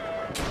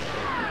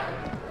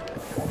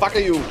 Fuck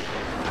you,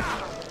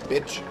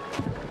 bitch.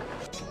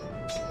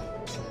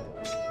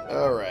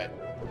 Alright.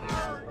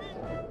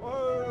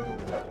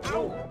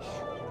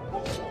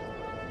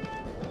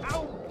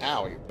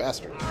 Ow, you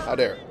bastard. How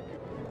dare.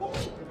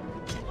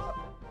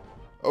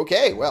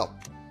 Okay, well.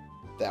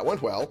 That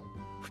went well.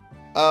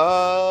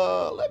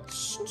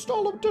 Let's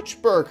install a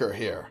Dutch burger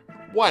here.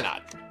 Why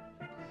not?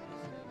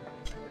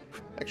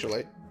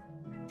 Actually,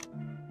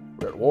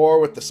 we're at war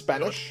with the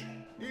Spanish.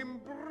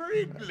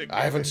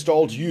 I have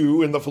installed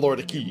you in the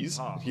Florida Keys.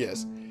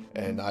 Yes.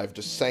 And I've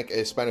just sank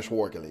a Spanish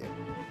war galleon.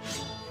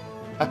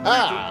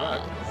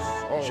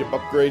 Ha-ha! Ship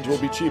upgrades will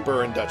be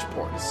cheaper in Dutch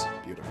ports.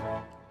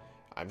 Beautiful.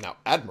 I'm now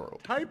Admiral.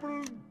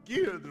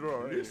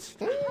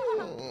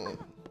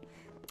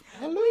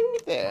 Hello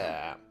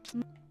there.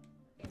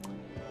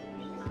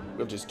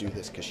 We'll just do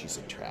this because she's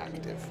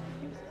attractive.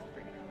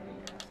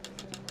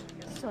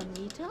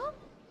 Sonita?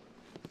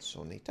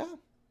 Sonita?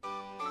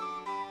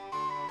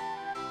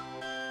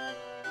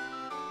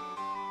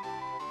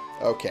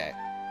 Okay.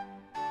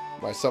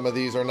 Why some of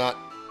these are not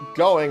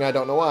going, I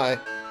don't know why.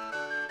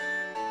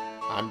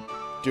 I'm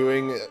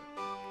doing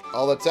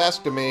all that's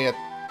asked of me at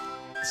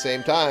the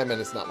same time, and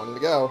it's not wanting to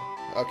go.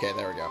 Okay,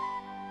 there we go.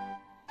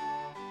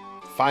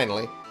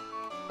 Finally.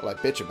 Will I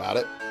bitch about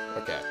it?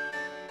 Okay.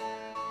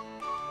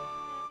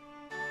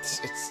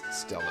 It's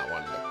still not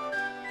wanting to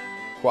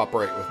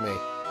cooperate with me,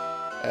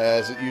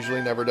 as it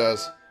usually never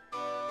does.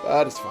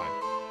 But it's fine.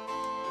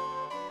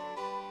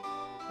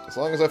 As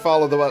long as I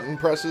follow the button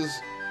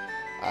presses,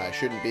 I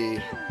shouldn't be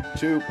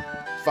too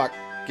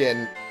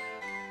fucking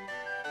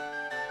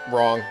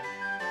wrong.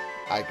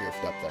 I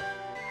goofed up there.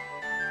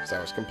 Because I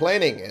was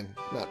complaining and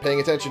not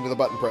paying attention to the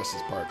button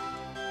presses part.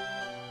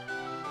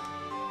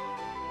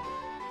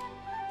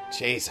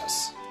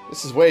 Jesus.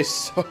 This is way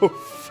so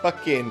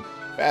fucking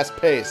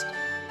fast-paced.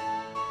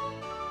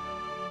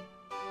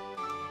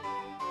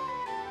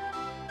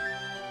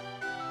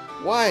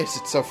 Why is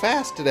it so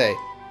fast today?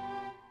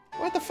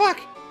 What the fuck?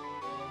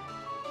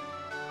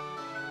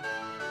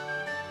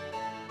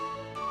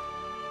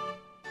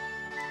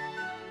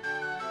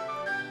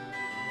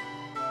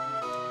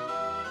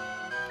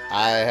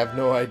 I have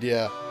no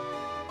idea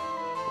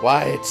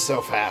why it's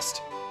so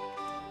fast.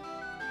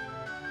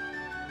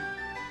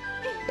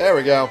 There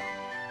we go.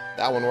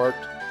 That one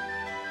worked.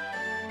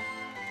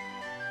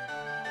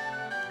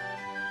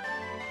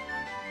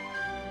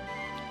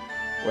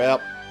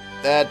 Well,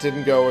 that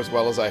didn't go as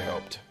well as I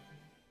hoped.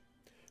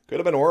 Could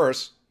have been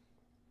worse.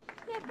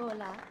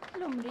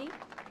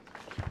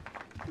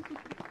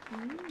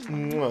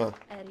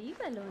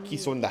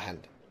 Kiss on the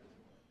hand.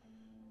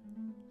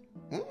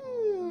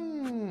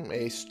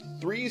 A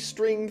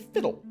 3-string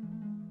fiddle.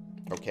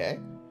 Okay.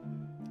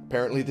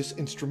 Apparently this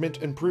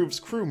instrument improves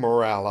crew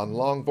morale on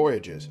long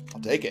voyages.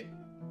 I'll take it.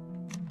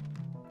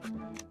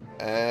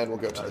 And we'll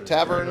go to the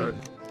tavern.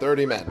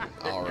 30 men.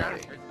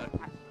 Alrighty.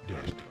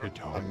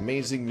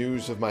 Amazing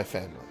news of my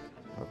family.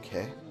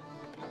 Okay.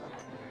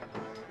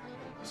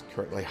 He's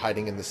currently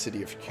hiding in the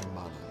city of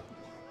Kumana.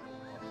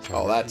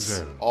 Oh,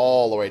 that's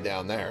all the way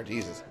down there.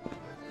 Jesus.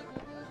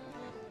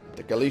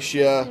 The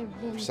Galicia,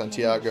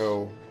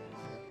 Santiago,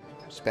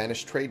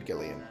 Spanish trade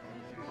galleon.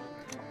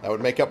 That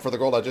would make up for the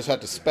gold I just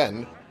had to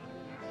spend.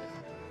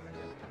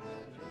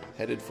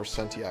 Headed for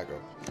Santiago.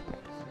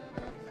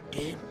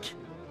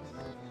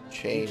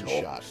 Chain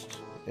shot.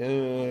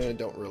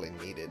 Don't really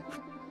need it.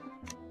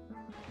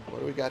 What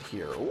do we got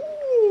here?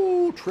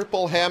 Ooh,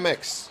 triple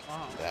hammocks.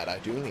 That I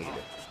do need.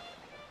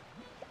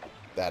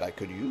 That I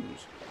could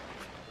use.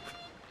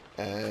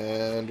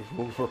 And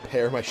we'll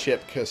repair my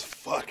ship, because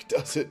fuck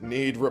does it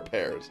need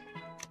repairs.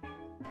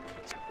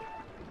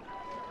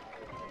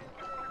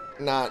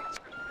 Not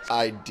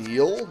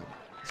ideal.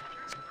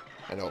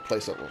 I know a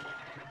place that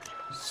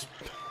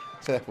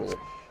will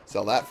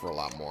sell that for a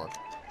lot more.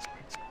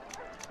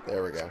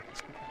 There we go.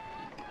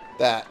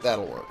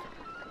 That'll work.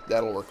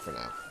 That'll work for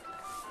now.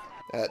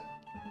 That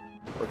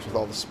works with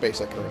all the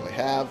space I currently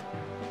have.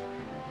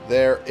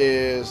 There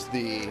is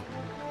the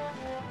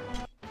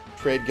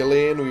trade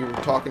galleon we were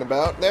talking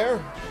about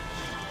there.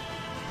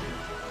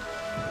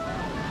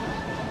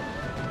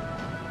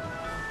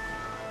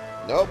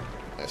 Nope.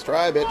 Nice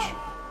try, bitch.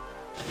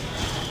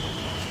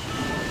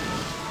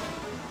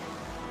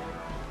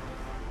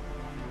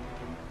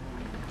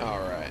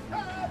 Alright.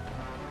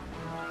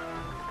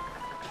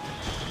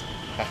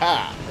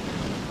 Haha!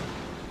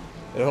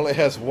 It only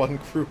has one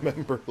crew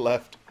member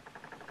left.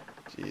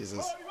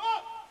 Jesus.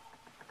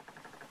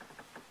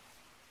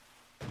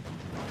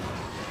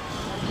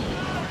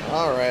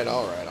 Alright,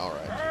 alright,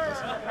 alright.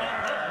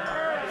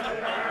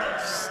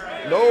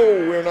 No,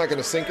 we're not going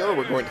to sink her.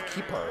 We're going to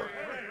keep her.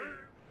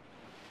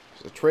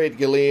 So the trade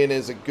galleon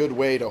is a good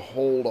way to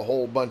hold a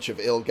whole bunch of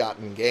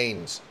ill-gotten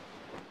gains.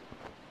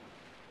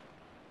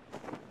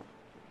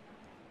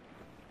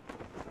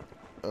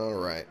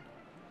 Alright.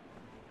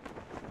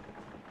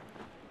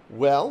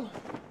 Well,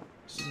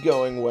 this is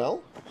going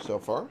well so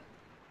far.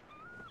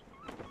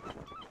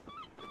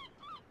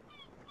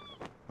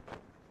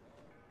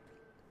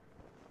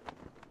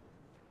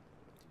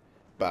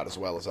 About as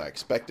well as I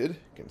expected,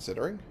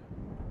 considering.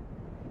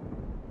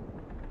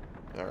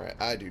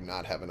 Alright, I do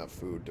not have enough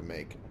food to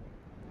make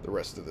the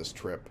rest of this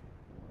trip.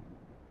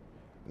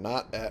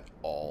 Not at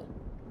all.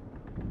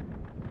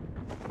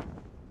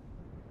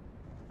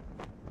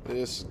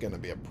 This is going to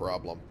be a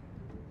problem.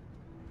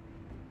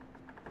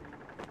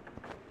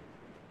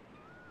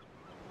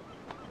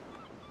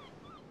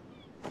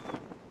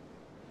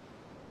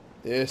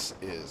 This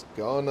is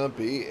gonna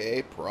be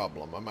a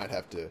problem. I might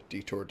have to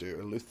detour to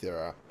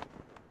Eleuthera.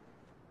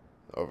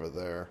 Over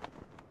there.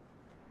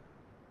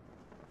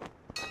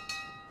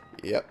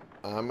 Yep,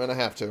 I'm gonna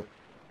have to.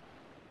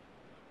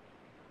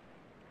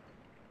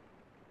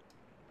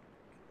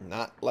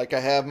 Not like I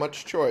have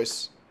much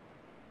choice.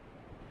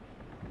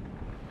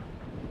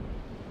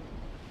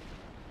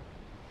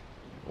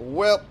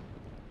 Well,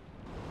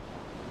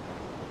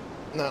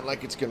 not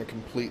like it's gonna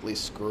completely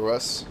screw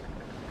us.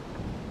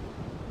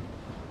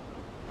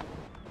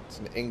 It's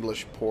an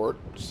English port,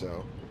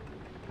 so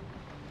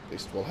at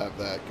least we'll have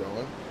that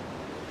going.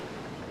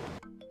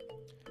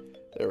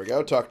 There we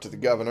go. Talk to the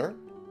governor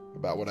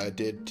about what I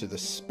did to the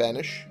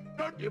Spanish.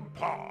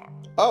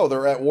 Oh,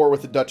 they're at war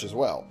with the Dutch as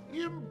well.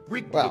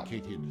 Wow.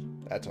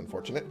 That's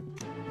unfortunate.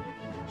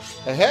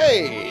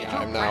 Hey!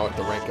 I'm now at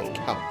the rank of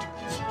Count.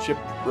 Ship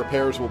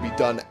repairs will be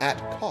done at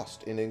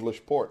cost in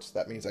English ports.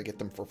 That means I get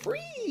them for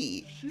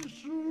free.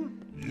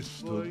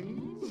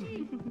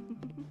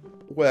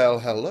 Well,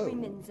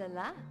 hello.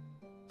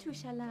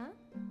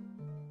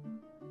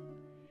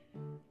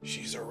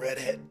 She's a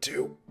redhead,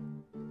 too.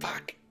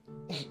 Fuck.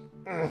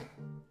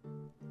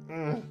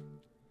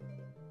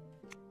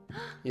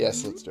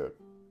 Yes, let's do it.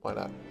 Why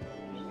not?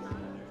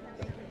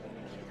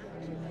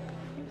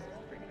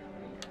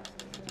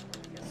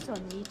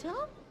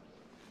 Sonita?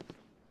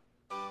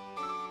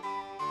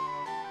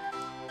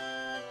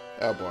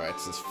 Oh boy,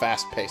 it's this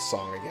fast-paced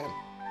song again.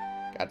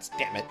 God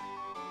damn it.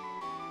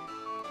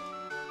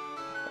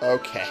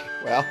 Okay,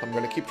 well, I'm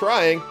gonna keep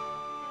trying.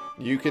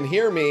 You can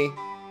hear me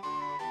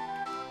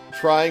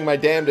trying my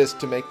damnedest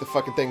to make the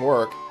fucking thing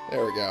work.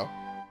 There we go.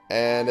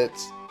 And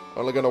it's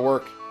only gonna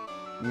work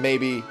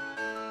maybe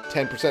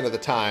 10% of the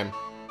time.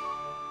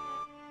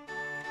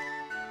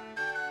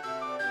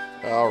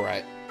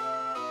 Alright.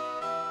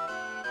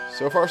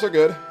 So far, so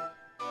good.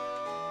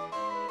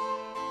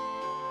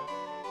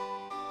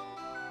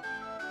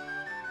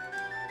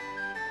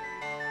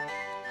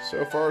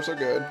 So far, so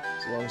good.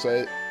 As long as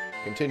I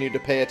continue to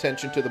pay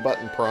attention to the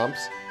button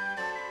prompts,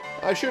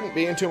 I shouldn't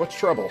be in too much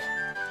trouble.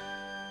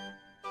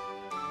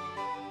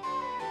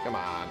 Come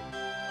on.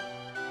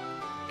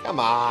 Come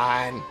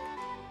on!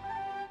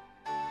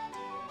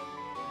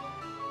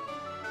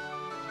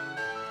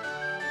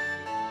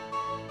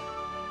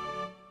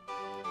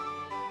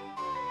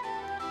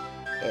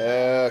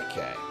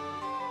 Okay.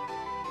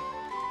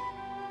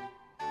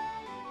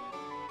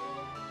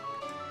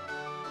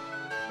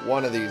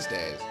 One of these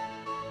days.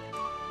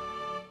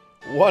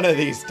 One of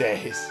these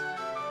days.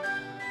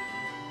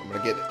 I'm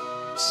gonna get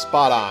it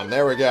spot on.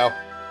 There we go.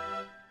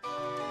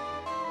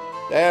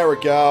 There we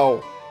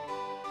go.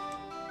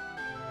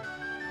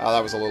 Oh,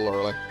 that was a little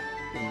early.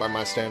 Even by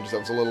my standards, that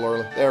was a little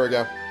early. There we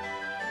go.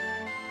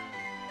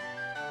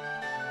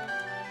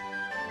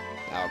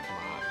 Oh, come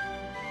on.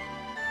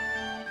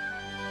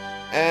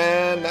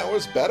 And that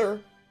was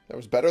better. That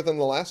was better than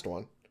the last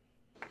one.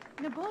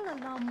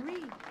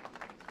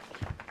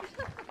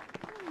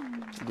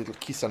 Little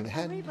kiss on the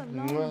hand.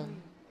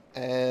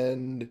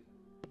 And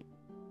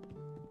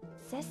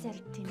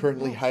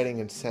currently hiding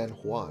in San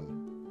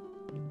Juan.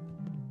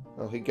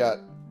 Well, he got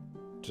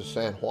to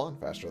San Juan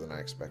faster than I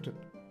expected.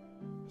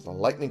 It's a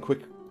lightning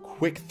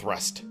quick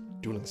thrust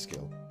dueling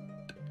skill.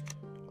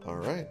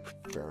 Alright,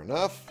 fair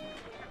enough.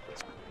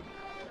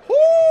 Woo!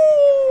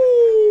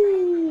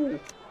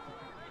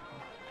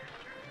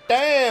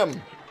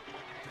 Damn!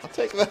 I'll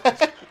take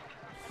that.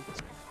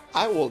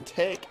 I will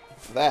take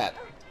that.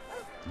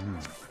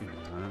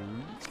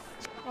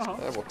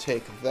 I will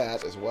take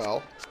that as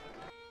well.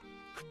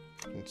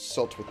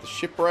 Consult with the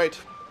shipwright.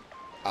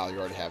 Oh, you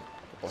already have a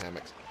couple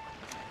hammocks.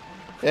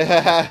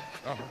 Yeah.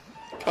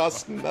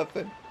 Cost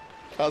nothing.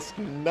 Cost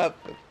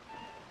nothing.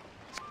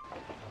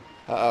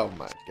 Oh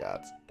my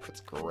god.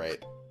 That's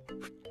great.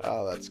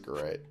 Oh, that's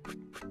great.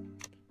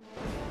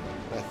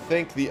 I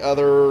think the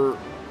other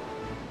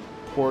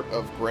port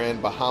of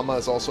Grand Bahama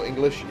is also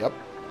English. Yep.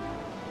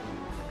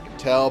 You can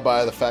tell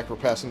by the fact we're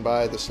passing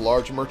by this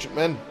large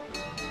merchantman.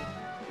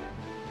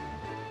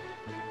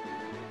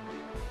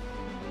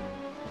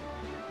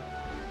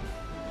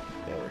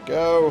 There we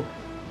go.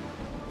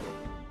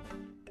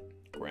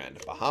 Grand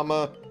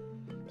Bahama.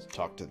 Let's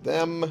talk to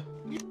them.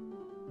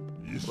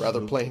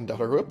 Rather plain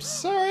dollar. Oops,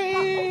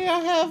 sorry. I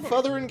have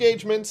other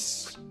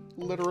engagements.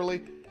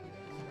 Literally.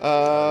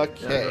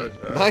 Okay.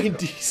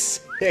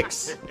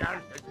 96.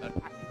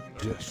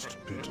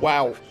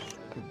 Wow.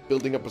 I'm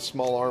building up a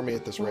small army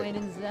at this rate.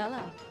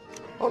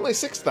 Only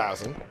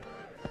 6,000.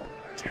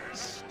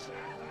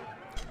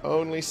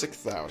 Only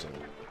 6,000.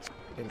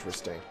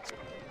 Interesting.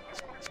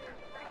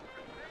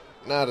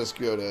 Not as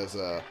good as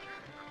not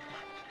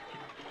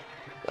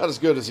as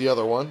good as the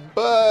other one,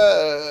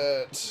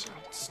 but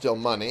still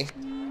money.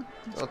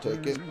 I'll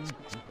take it.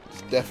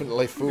 It's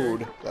definitely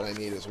food that I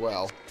need as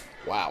well.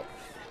 Wow.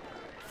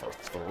 For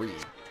 3.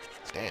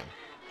 Damn.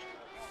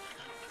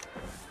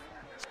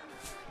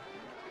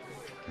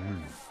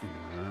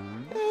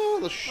 Oh,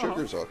 the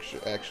sugar's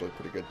actually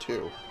pretty good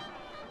too.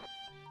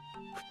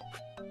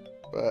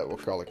 But we'll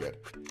call it good.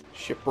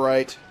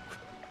 Shipwright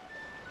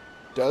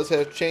does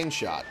have chain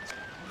shot.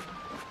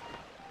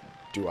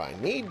 Do I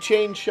need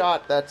chain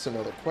shot? That's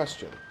another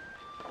question.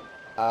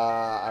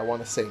 I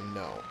want to say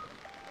no.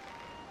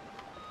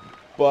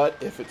 But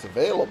if it's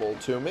available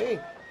to me,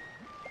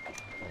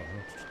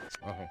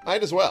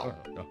 might as well.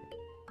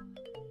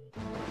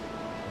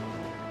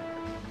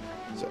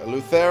 So,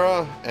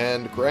 Eleuthera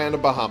and Grand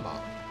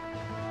Bahama.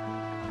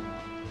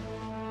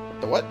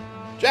 The what?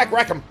 Jack,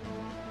 wreck him!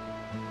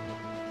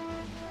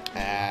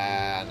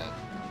 Ah, no.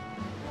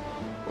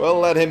 We'll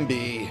let him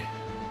be.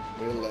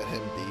 We'll let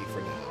him be for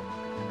now.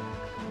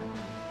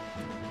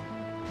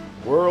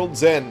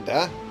 World's End,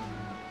 huh?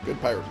 Good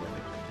pirate movie.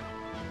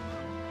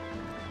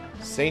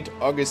 St.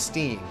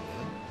 Augustine.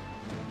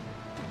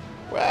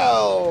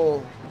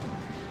 Well,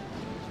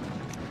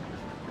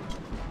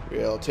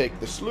 we'll take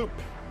the sloop.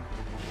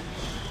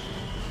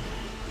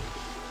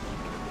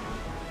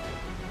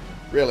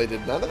 Really,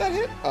 did none of that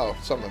hit? Oh,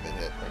 some of it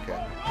hit.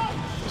 Okay.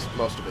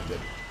 Most of it did.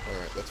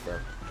 Alright, that's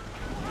fair.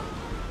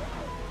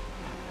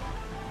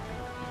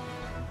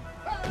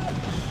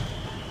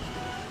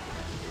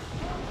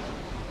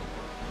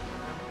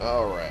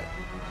 Alright.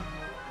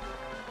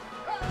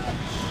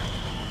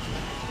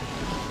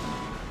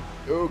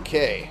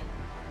 Okay.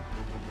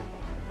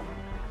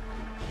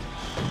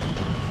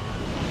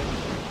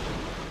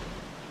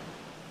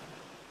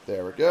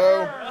 There we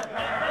go.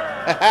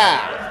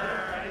 Ha-ha!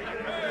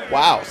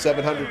 Wow,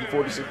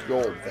 746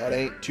 gold. That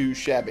ain't too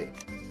shabby.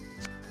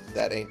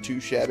 That ain't too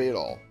shabby at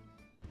all.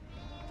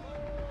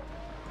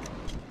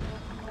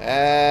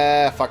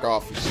 Ah, fuck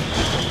off.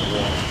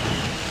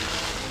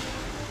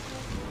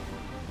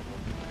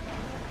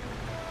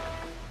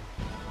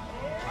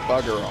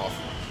 Bugger off.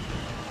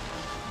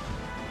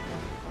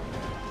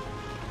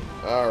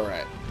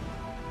 Alright.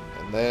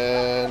 And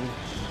then...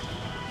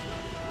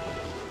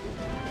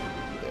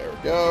 there we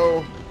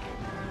go.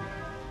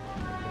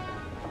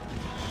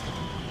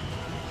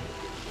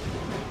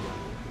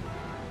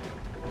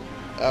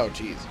 Oh,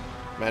 jeez.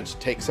 Managed to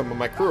take some of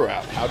my crew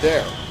out. How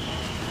dare.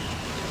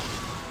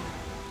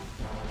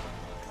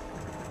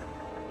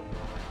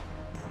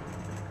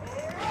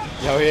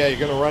 Oh, yeah, you're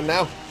gonna run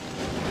now?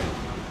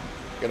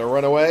 Gonna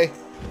run away?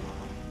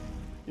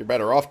 You're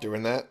better off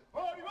doing that.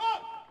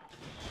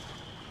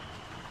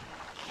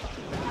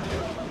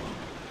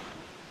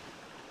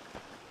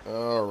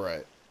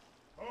 Alright.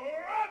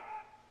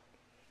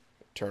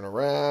 Turn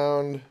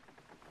around.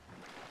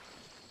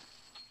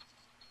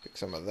 Pick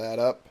some of that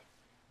up.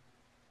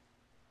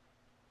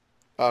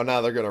 Oh,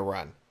 now they're gonna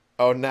run.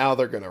 Oh, now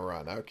they're gonna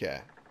run.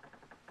 Okay.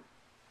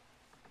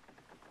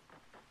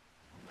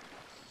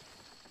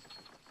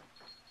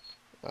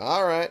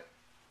 Alright.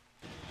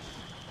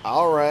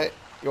 Alright.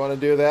 You want to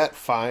do that?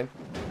 Fine.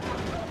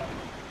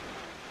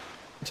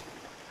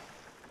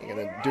 You're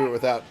gonna do it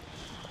without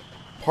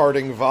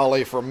parting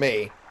volley from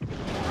me.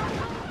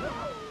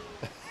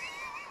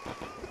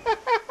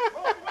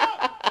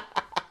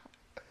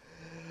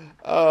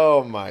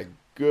 Oh my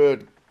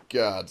good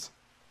gods.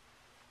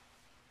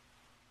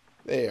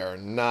 They are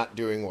not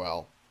doing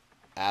well.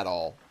 At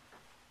all.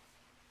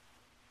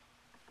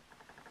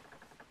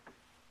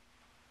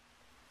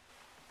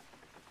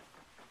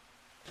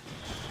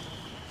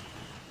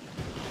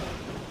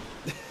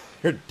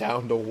 They're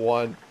down to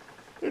one.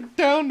 They're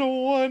down to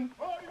one.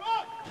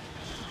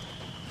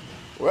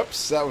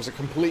 Whoops, that was a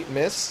complete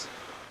miss.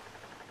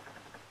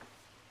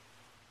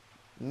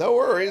 No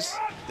worries.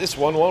 This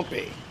one won't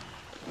be.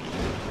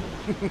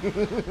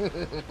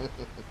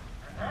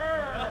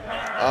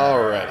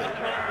 Alrighty.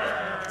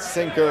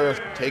 Sinker,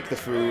 take the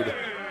food,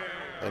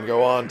 and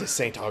go on to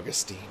St.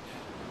 Augustine.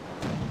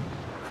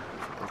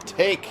 And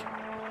take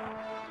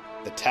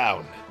the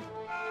town.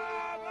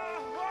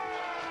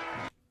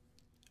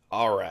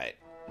 Alright.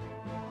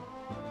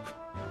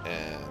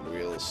 And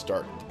we'll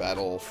start the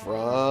battle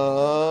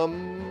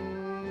from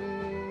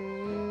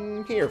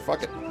here.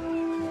 Fuck it.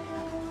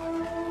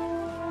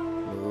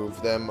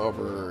 Move them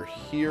over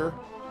here.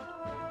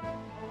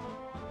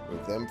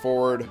 Move them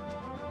forward.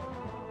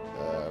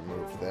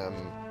 Move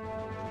them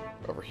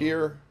over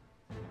here.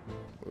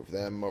 Move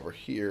them over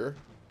here.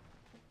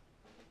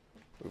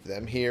 Move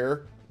them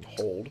here and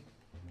hold.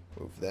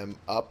 Move them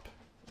up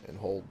and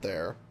hold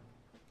there.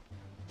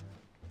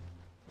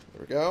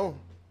 There we go.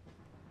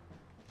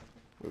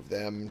 Move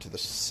them to the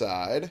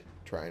side.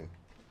 Try and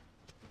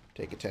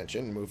take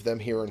attention. Move them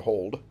here and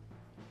hold.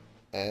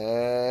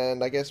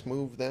 And I guess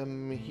move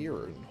them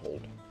here and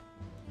hold.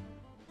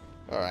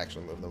 Or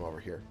actually move them over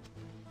here.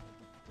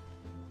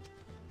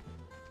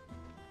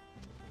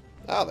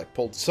 Oh, they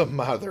pulled some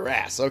out of their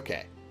ass.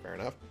 Okay, fair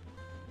enough.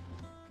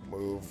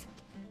 Move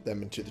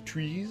them into the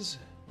trees.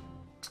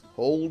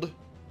 Hold.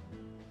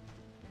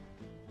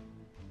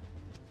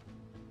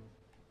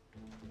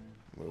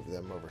 Move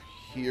them over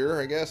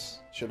here, I guess.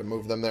 Should have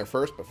moved them there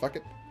first, but fuck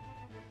it.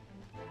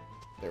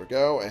 There we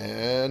go,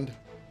 and...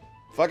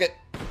 fuck it.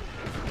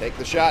 Take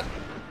the shot.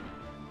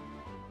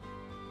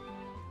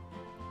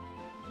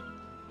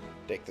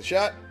 Take the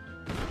shot.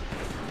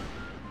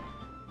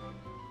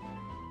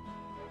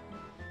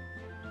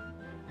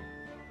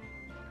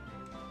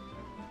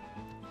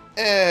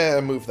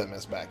 And move them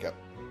as backup.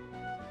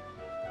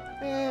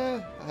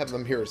 I have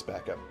them here as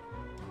backup.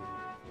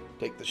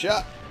 Take the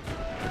shot.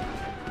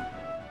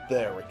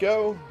 There we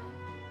go.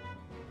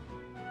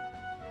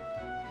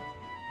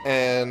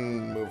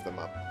 And move them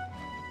up.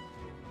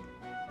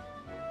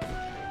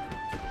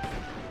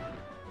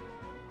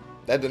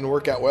 That didn't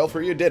work out well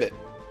for you, did it?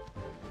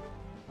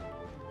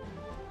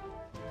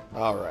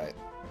 Alright.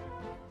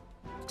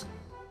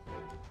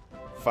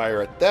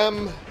 Fire at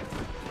them.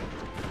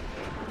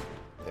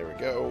 There we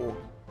go.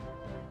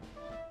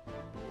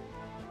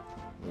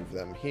 Move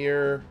them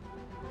here.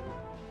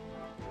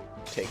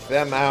 Take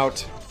them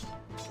out.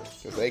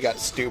 Because they got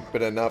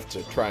stupid enough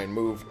to try and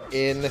move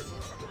in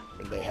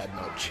when they had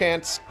no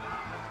chance.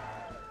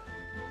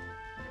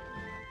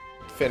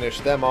 Finish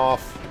them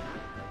off.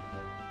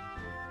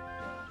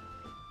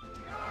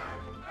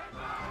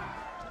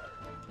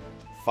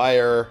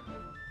 Fire.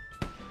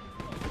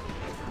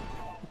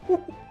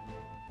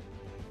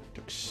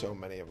 Took so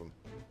many of them.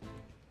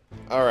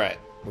 Alright.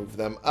 Move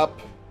them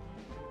up.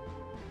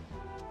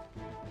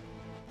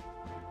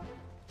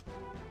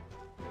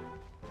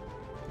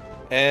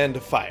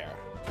 And fire.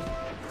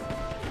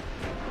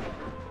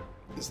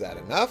 Is that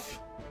enough?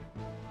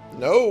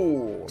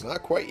 No,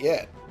 not quite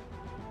yet.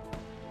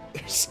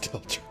 They're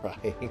still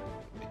trying.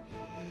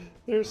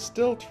 They're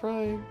still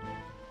trying.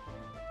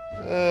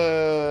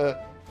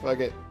 Fuck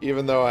it.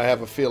 Even though I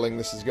have a feeling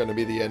this is going to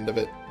be the end of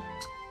it.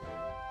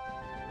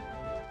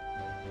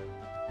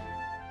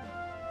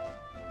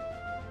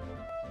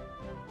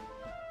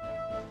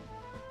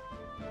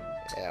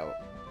 Yeah,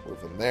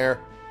 move them there.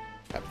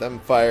 Have them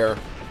fire.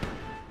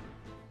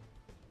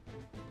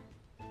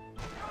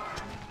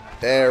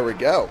 There we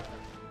go.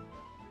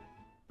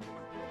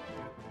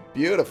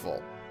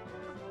 Beautiful.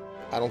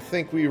 I don't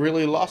think we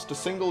really lost a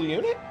single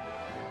unit.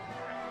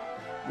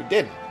 We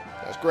didn't.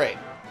 That's great.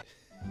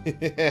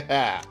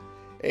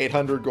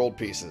 800 gold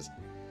pieces.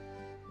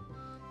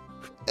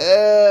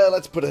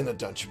 Let's put in a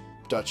Dutch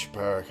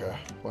burger.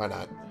 Why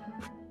not?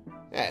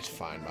 That's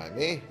fine by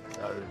me.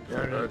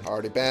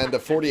 Already banned a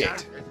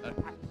 48.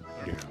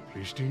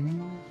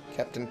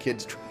 Captain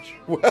Kidd's treasure.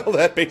 Well,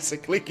 that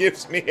basically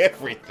gives me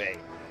everything.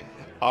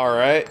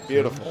 Alright,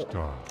 beautiful.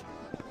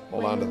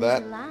 Hold on to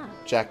that.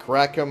 Jack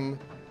Rackham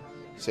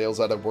sails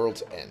out of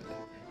World's End.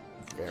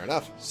 Fair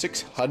enough.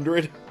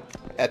 600?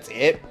 That's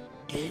it?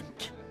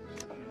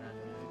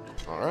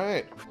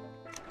 Alright.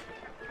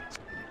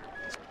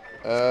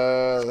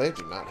 They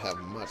do not have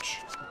much.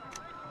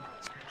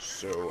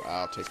 So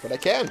I'll take what I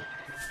can.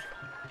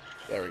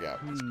 There we go.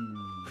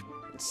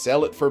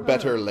 Sell it for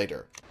better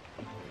later.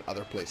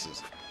 Other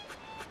places.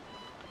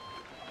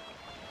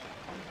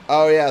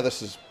 Oh yeah,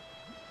 this is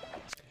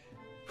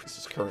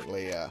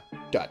currently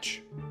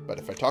Dutch. But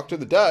if I talk to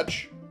the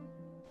Dutch...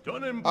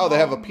 Oh, they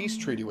have a peace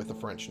treaty with the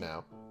French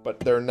now. But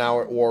they're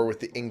now at war with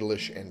the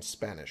English and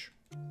Spanish.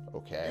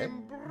 Okay.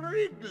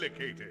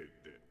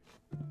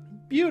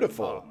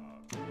 Beautiful.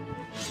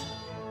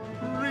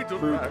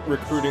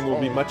 Recruiting will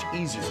be much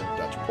easier in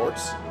Dutch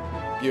ports.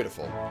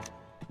 Beautiful.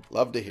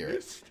 Love to hear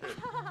it.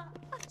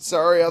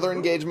 Sorry, other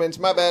engagements.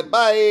 My bad.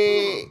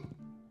 Bye!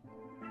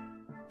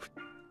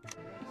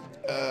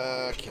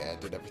 Okay, I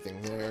did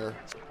everything there.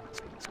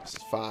 This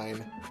is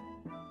fine.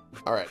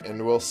 Alright,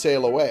 and we'll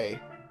sail away.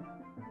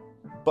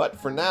 But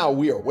for now,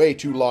 we are way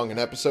too long an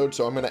episode,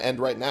 so I'm going to end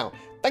right now.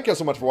 Thank you all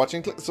so much for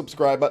watching. Click the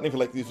subscribe button if you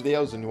like these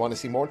videos and you want to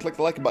see more. Click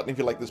the like button if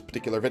you like this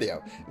particular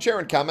video. And share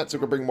and comment so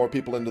we can bring more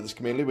people into this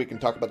community. We can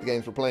talk about the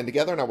games we're playing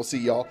together, and I will see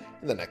y'all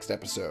in the next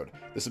episode.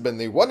 This has been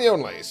the one and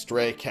only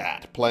Stray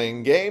Cat,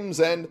 playing games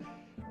and,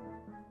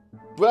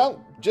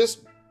 well,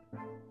 just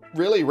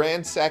really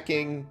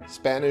ransacking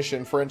Spanish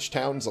and French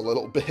towns a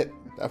little bit.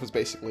 That was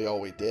basically all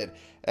we did.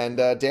 And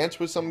dance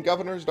with some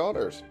governor's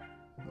daughters.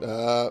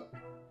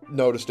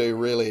 Noticed a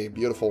really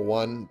beautiful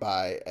one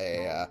by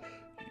a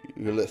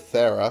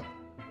Ulithera.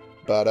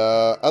 But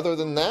other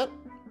than that,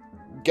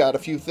 got a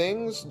few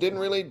things. Didn't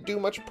really do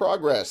much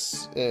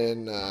progress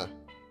in...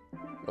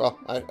 well,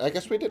 I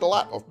guess we did a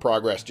lot of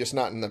progress, just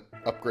not in the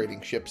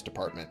upgrading ships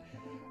department.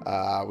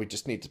 We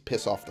just need to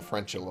piss off the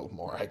French a little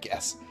more, I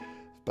guess.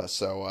 But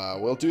so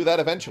we'll do that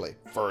eventually.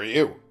 For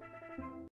you.